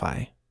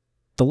Spotify.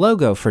 The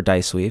logo for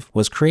Diceweave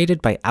was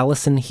created by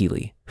Allison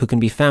Healy, who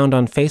can be found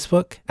on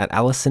Facebook at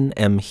Allison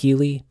M.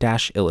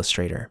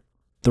 Healy-Illustrator.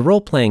 The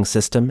role-playing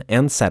system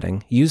and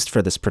setting used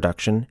for this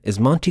production is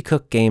Monty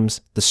Cook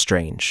Games' The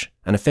Strange,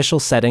 an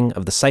official setting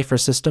of the Cypher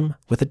system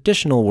with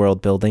additional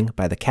world building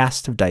by the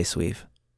cast of Diceweave.